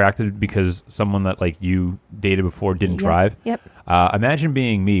attracted because someone that like you dated before didn't drive. Yep. Imagine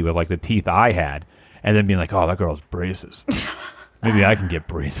being me with like the teeth I had, and then being like, "Oh, that girl's braces. Maybe I can get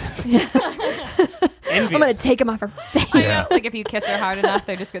braces." Envious. I'm going to take them off her face. I know. Like if you kiss her hard enough,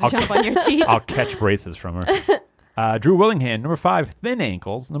 they're just going to jump on your teeth. I'll catch braces from her. Drew Willingham, number 5, thin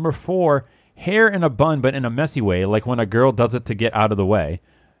ankles. Number 4, hair in a bun but in a messy way, like when a girl does it to get out of the way.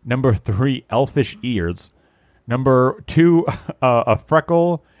 Number 3, elfish ears. Number 2, a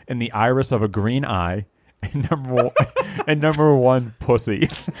freckle in the iris of a green eye. And number 1, pussy.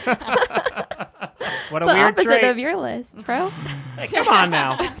 What a It's the weird opposite trait. of your list, bro. Hey, come on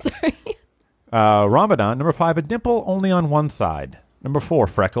now. Sorry. Ramadan, number 5, a dimple only on one side. Number 4,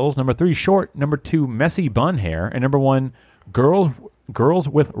 freckles. Number 3, short. Number 2, messy bun hair. And number 1, girls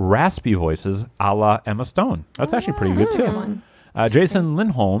with raspy voices a la Emma Stone. That's actually pretty good, too. Jason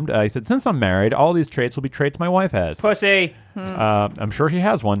Lindholm, he said, since I'm married, all these traits will be traits my wife has. Pussy. I'm sure she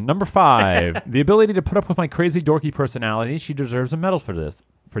has one. Number 5, the ability to put up with my crazy, dorky personality. She deserves a medal for this.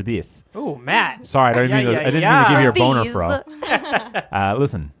 Ooh, Matt. Sorry, I didn't mean to give you a boner, These. fro.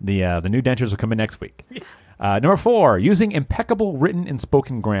 Listen, the new dentures will come in next week. Number 4, using impeccable written and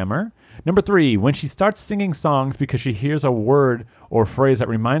spoken grammar. Number 3, when she starts singing songs because she hears a word or phrase that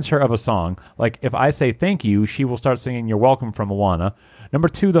reminds her of a song. Like if I say thank you, she will start singing You're Welcome from Moana. Number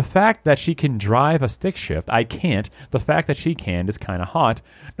 2, the fact that she can drive a stick shift. I can't. The fact that she can is kind of hot.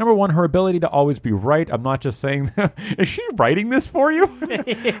 Number 1, her ability to always be right. I'm not just saying, is she writing this for you?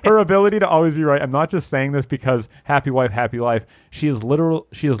 Her ability to always be right. I'm not just saying this because happy wife, happy life. She is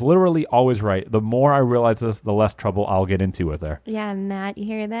literally always right. The more I realize this, the less trouble I'll get into with her. Yeah, Matt, you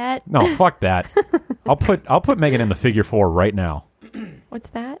hear that? No, fuck that. I'll put Megan in the figure 4 right now. What's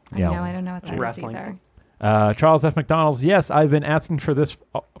that? I know. I don't know what that is Wrestling. either. Charles F. McDonald's, yes, I've been asking for this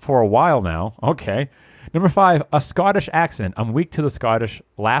for a while now. Okay. Number 5, a Scottish accent. I'm weak to the Scottish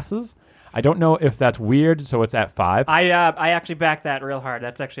lasses. I don't know if that's weird, so it's at 5. I actually back that real hard.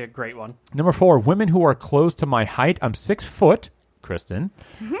 That's actually a great one. Number 4, women who are close to my height. I'm 6 foot, Kristen.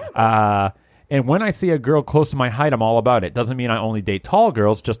 And when I see a girl close to my height, I'm all about it. Doesn't mean I only date tall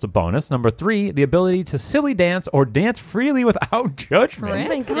girls, just a bonus. Number 3, the ability to silly dance or dance freely without judgment.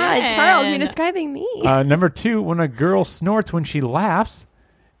 Oh my God, Charles, you're describing me. Number 2, when a girl snorts when she laughs.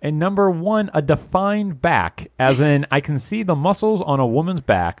 And number 1, a defined back, as in I can see the muscles on a woman's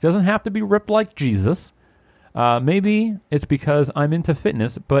back. Doesn't have to be ripped like Jesus. Maybe it's because I'm into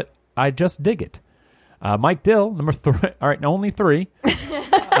fitness, but I just dig it. Mike Dill, number 3. All right, only 3.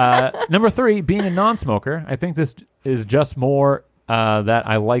 Number 3, being a non-smoker. I think this is just more that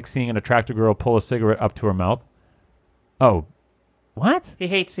I like seeing an attractive girl pull a cigarette up to her mouth. Oh, what? He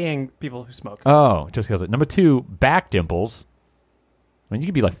hates seeing people who smoke. Oh, just because. Number 2, back dimples. I mean, you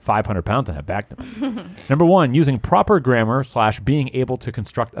could be like 500 pounds and have back dimples. Number 1, using proper grammar / being able to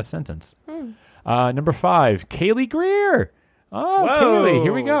construct a sentence. Number 5, Kaylee Greer. Oh, Whoa. Kaylee.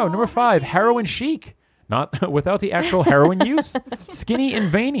 Here we go. Number 5, heroin chic. Not without the actual heroin use. Skinny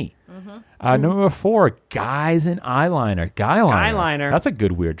and veiny. Number 4, guys in eyeliner. Guyliner. That's a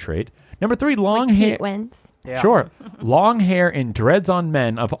good weird trait. Number 3, long hair. Pete wins. Yeah. Sure. Long hair and dreads on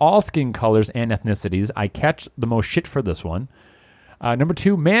men of all skin colors and ethnicities. I catch the most shit for this one. Number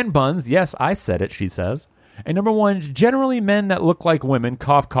 2, man buns. Yes, I said it, she says. And number 1, generally men that look like women.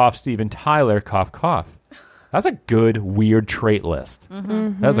 Cough, cough, Steven Tyler. Cough, cough. That's a good weird trait list.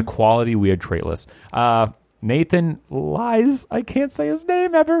 That's a quality weird trait list. Nathan lies. I can't say his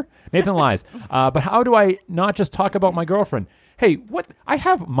name ever. Nathan lies. But how do I not just talk about my girlfriend? Hey, what? I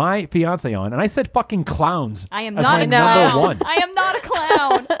have my fiance on, and I said fucking clowns. I am as not my a number clown. one. I am not a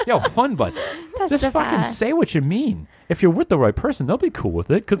clown. Yo, fun butts. Just Testify. fucking say what you mean. If you're with the right person, they'll be cool with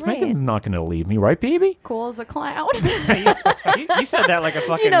it. Because Right. Megan's not going to leave me, right, baby? Cool as a clown. You said that like a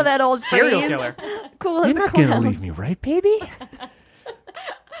fucking know that old serial phrase. killer. Cool You're as a not going to clown. leave me, right, baby?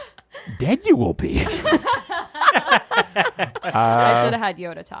 Dead you will be. I should have had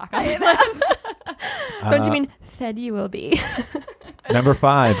Yoda talk. Don't you mean fed you will be? Number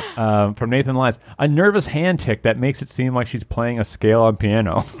 5, from Nathan Lies. A nervous hand tick that makes it seem like she's playing a scale on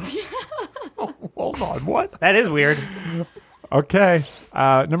piano. Hold on, what? That is weird. Okay.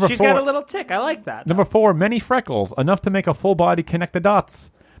 Number She's 4. got a little tick. I like that. Number 4, many freckles, enough to make a full body connect the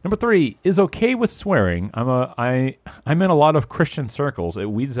dots. Number 3, is okay with swearing. I'm in a lot of Christian circles. It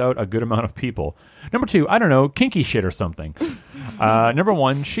weeds out a good amount of people. Number 2, I don't know, kinky shit or something. Number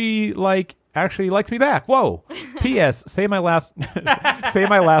 1, she actually likes me back. Whoa. P.S. Say my last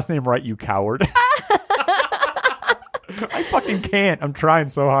name right, you coward. I fucking can't. I'm trying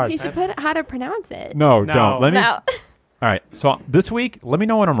so hard. You should put how to pronounce it. No, don't. Let me. No. All right. So this week, let me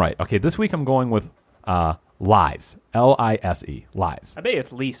know when I'm right. Okay, this week I'm going with lies. L-I-S-E. Lies. I bet you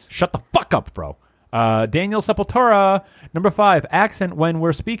it's Lise. Shut the fuck up, bro. Daniel Sepultura. Number 5, accent when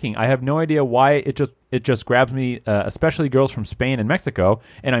we're speaking. I have no idea why it just grabs me, especially girls from Spain and Mexico,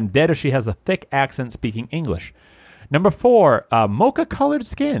 and I'm dead if she has a thick accent speaking English. Number 4, mocha-colored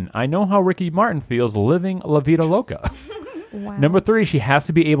skin. I know how Ricky Martin feels living La Vida Loca. Wow. Number 3, she has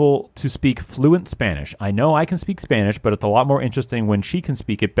to be able to speak fluent Spanish. I know I can speak Spanish, but it's a lot more interesting when she can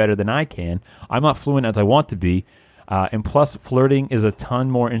speak it better than I can. I'm not fluent as I want to be, and plus flirting is a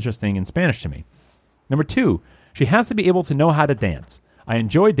ton more interesting in Spanish to me. Number 2, she has to be able to know how to dance. I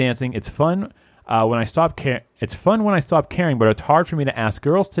enjoy dancing. It's fun when I stop caring, but it's hard for me to ask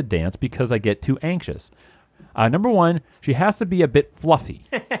girls to dance because I get too anxious. Number 1, she has to be a bit fluffy.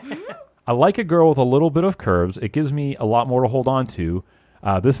 I like a girl with a little bit of curves. It gives me a lot more to hold on to.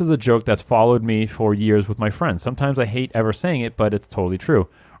 This is a joke that's followed me for years with my friends. Sometimes I hate ever saying it, but it's totally true.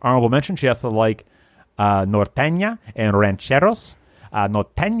 Honorable mention, she has to like norteña and rancheros.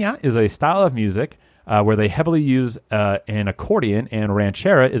 Norteña is a style of music where they heavily use an accordion, and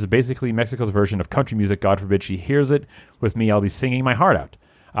ranchera is basically Mexico's version of country music. God forbid she hears it with me. I'll be singing my heart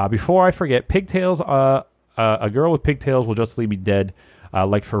out. Before I forget, pigtails. A girl with pigtails will just leave me dead,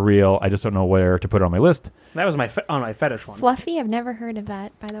 like for real. I just don't know where to put it on my list. That was on my fetish one. Fluffy? I've never heard of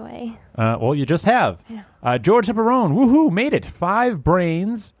that, by the way. Well, you just have. George Hipperone, woohoo, made it. 5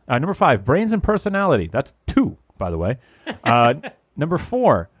 brains. Number 5, brains and personality. That's 2, by the way. Number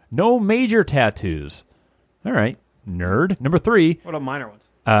 4, no major tattoos. All right, nerd. Number 3. What about minor ones?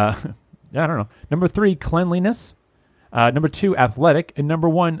 I don't know. Number 3, cleanliness. Number 2, athletic. And number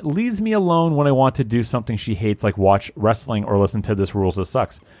 1, leaves me alone when I want to do something she hates, like watch wrestling or listen to This Rules, This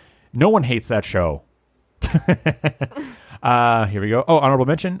Sucks. No one hates that show. Here we go. Oh, honorable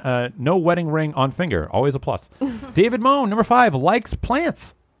mention. No wedding ring on finger. Always a plus. David Moan, number 5, likes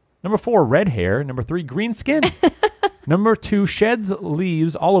plants. Number 4, red hair. Number 3, green skin. Number 2, sheds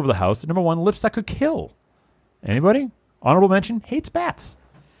leaves all over the house. Number 1, lips that could kill. Anybody? Honorable mention, hates bats.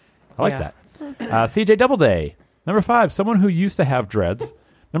 I like that. CJ Doubleday. Number 5, someone who used to have dreads.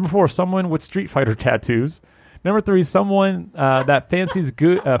 Number 4, someone with Street Fighter tattoos. Number 3, someone that fancies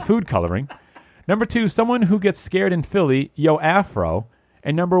good food coloring. Number 2, someone who gets scared in Philly, yo afro.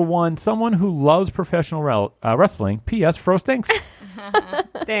 And number 1, someone who loves professional wrestling, P.S. Fro stinks.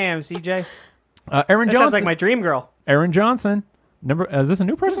 Damn, CJ. Aaron That Johnson. sounds like my dream girl. Aaron Johnson. Is this a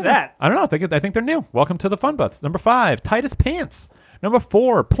new person? Who's that? I don't know. I think they're new. Welcome to the Fun Butts. Number 5, Titus Pants. Number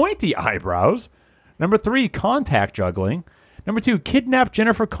 4, pointy eyebrows. Number 3, contact juggling. Number 2, kidnapped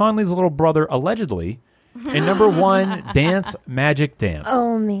Jennifer Connelly's little brother, allegedly. And number 1, dance magic dance.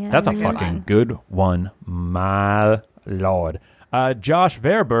 Oh, man. That's a fucking good one, my lord. Josh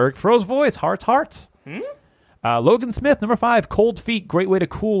Verberg, Fro's voice, hearts. Logan Smith, number 5, cold feet, great way to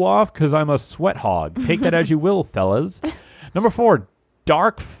cool off because I'm a sweat hog. Take that as you will, fellas. Number 4,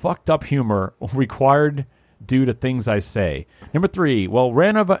 dark, fucked up humor required due to things I say. Number 3, well,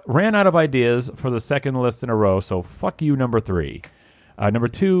 ran out of ideas for the second list in a row, so fuck you, number 3. Number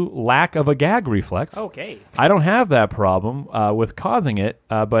 2, lack of a gag reflex. Okay. I don't have that problem with causing it,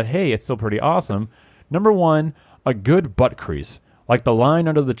 but hey, it's still pretty awesome. Number 1, a good butt crease, like the line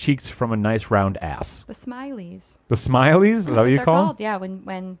under the cheeks from a nice round ass. The smileys. The smileys? Is that what you they're call them? called. Yeah,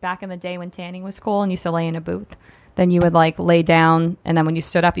 when back in the day when tanning was cool and used to lay in a booth, then you would like lay down, and then when you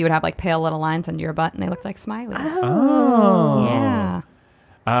stood up, you would have like pale little lines under your butt, and they looked like smileys. Oh.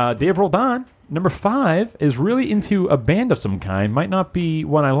 Yeah. Dave Roldan, number 5, is really into a band of some kind. Might not be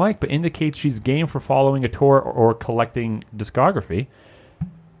one I like, but indicates she's game for following a tour or collecting discography.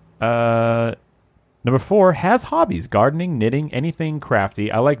 Number 4, has hobbies, gardening, knitting, anything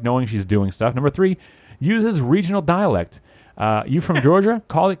crafty. I like knowing she's doing stuff. Number 3, uses regional dialect. You from Georgia?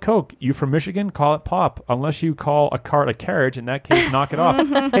 Call it Coke. You from Michigan? Call it Pop. Unless you call a cart a carriage, in that case, knock it off.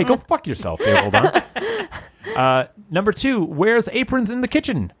 Hey, go fuck yourself, Dave. Hold on. Number 2, wears aprons in the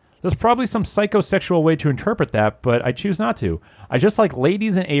kitchen. There's probably some psychosexual way to interpret that, but I choose not to. I just like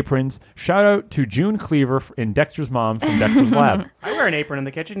ladies in aprons. Shout out to June Cleaver in Dexter's mom from Dexter's Lab. I wear an apron in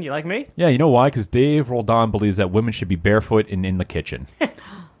the kitchen. You like me? Yeah, you know why? Because Dave Roldan believes that women should be barefoot and in the kitchen.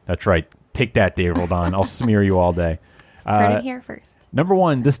 That's right. Take that, Dave Roldan. I'll smear you all day. Heard it here first. Number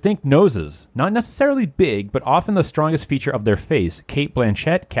 1, distinct noses. Not necessarily big, but often the strongest feature of their face. Kate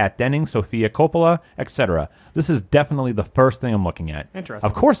Blanchett, Kat Denning, Sofia Coppola, etc. This is definitely the first thing I'm looking at. Interesting.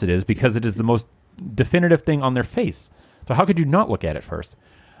 Of course it is, because it is the most definitive thing on their face. So how could you not look at it first?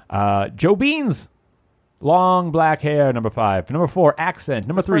 Joe Beans. Long black hair, number 5. Number 4, accent.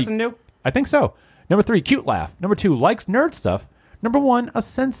 Number 3. Is this person new? I think so. Number 3, cute laugh. Number 2, likes nerd stuff. Number 1, a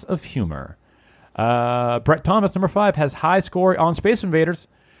sense of humor. Brett Thomas, number 5, has high score on Space Invaders.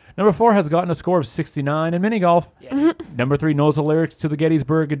 Number 4 has gotten a score of 69 in mini golf. Yeah. Number 3 knows the lyrics to the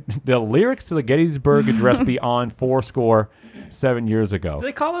Gettysburg Address beyond 4 score 7 years ago. Do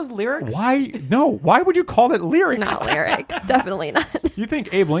they call those lyrics? Why? No. Why would you call it lyrics? It's not lyrics. Definitely not. You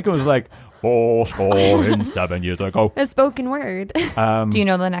think Abe Lincoln was like, 4 score in 7 years ago? A spoken word. Do you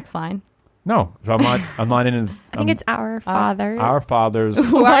know the next line? No, so I'm not in his. I think it's our Father. Our fathers.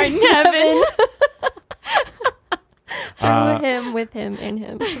 Who are in heaven. Through him, with him, in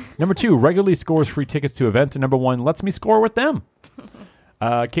him. Number 2, regularly scores free tickets to events. And number 1, lets me score with them.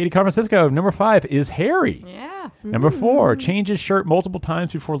 Katie Carmen-Cisco, number 5, is hairy. Yeah. Number 4, changes shirt multiple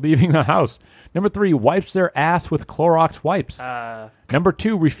times before leaving the house. Number 3, wipes their ass with Clorox wipes. Number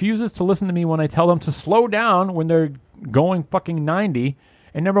 2, refuses to listen to me when I tell them to slow down when they're going fucking 90.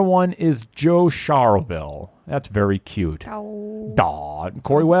 And number 1 is Joe Charleville. That's very cute.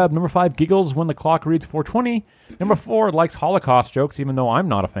 Corey Webb, number 5, giggles when the clock reads 4:20. Number 4, likes Holocaust jokes, even though I'm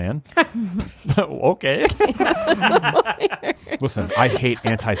not a fan. Okay. Listen, I hate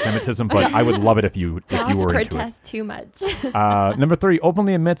anti-Semitism, but I would love it if you were into it. Protest too much. Number 3,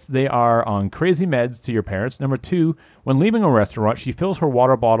 openly admits they are on crazy meds to your parents. Number 2, when leaving a restaurant, she fills her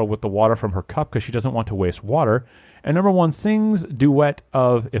water bottle with the water from her cup because she doesn't want to waste water. And number 1, sings duet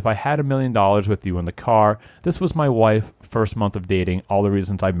of If I Had $1 Million with You in the Car. This was my wife, first month of dating, all the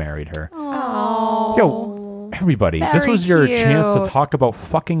reasons I married her. Aww. Yo, everybody, this Very was your cute. chance to talk about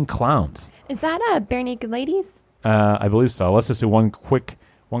fucking clowns. Is that Bare Naked Ladies? I believe so. Let's just do one quick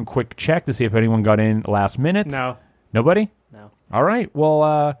check to see if anyone got in last minute. No. Nobody? No. All right.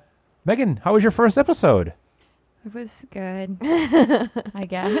 Well, Megan, how was your first episode? It was good, I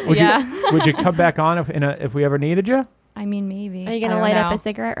guess. Would you come back on if we ever needed you? I mean, maybe. Are you going to light up a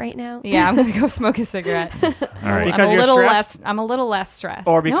cigarette right now? Yeah, I'm going to go smoke a cigarette. All right. Because I'm you're a little stressed? I'm a little less stressed.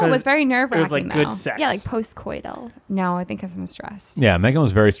 Or because no, it was very nerve-wracking, it was like though. good sex. Yeah, like post-coital. No, I think because I'm stressed. Yeah, Megan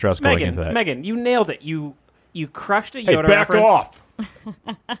was very stressed going into that. Megan, you nailed it. You crushed a Hey, Yoda back reference. off.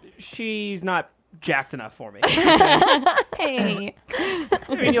 She's not jacked enough for me. Hey.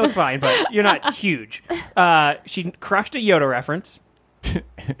 I mean, you look fine, but you're not huge. She crushed a Yoda reference.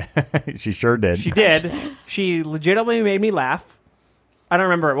 She sure did. She did. She legitimately made me laugh. I don't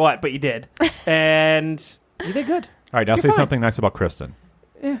remember what, but you did. And you did good. All right, now say fine. something nice about Kristen.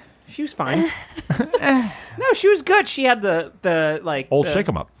 She was fine. No, she was good. She had the like... Old shake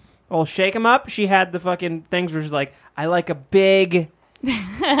 'em up. Old shake 'em up. She had the fucking things where she's like, I like a big...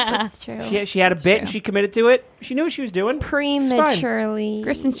 That's true. She had a bit and she committed to it. She knew what she was doing. Prematurely.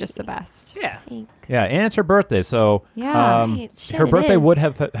 Kristen's just the best. Yeah. Yeah, and it's her birthday, so Yeah. Right. Shit, her it birthday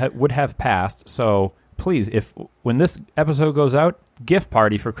is. would have passed. So please, when this episode goes out, gift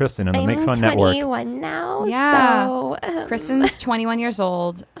party for Kristen on the I'm Make Fun Network. 21 now, Yeah. so... Kristen's 21 years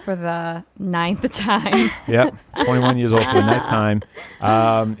old for the 9th time. Yep, 21 years old for the ninth time,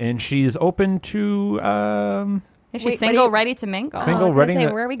 and she's open to. Is she Wait, single, what do you- ready to mingle? Single, I was gonna ready say,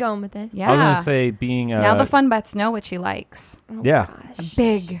 to- where are we going with this? Yeah. I was gonna say being. Now the fun butts know what she likes. Oh, Yeah. gosh.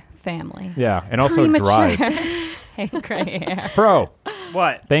 Big family. Yeah, and also Premature. drive. Hey, gray hair. Pro,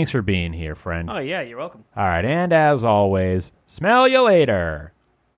 What? thanks for being here, friend. Oh, yeah, you're welcome. All right, and as always, smell you later.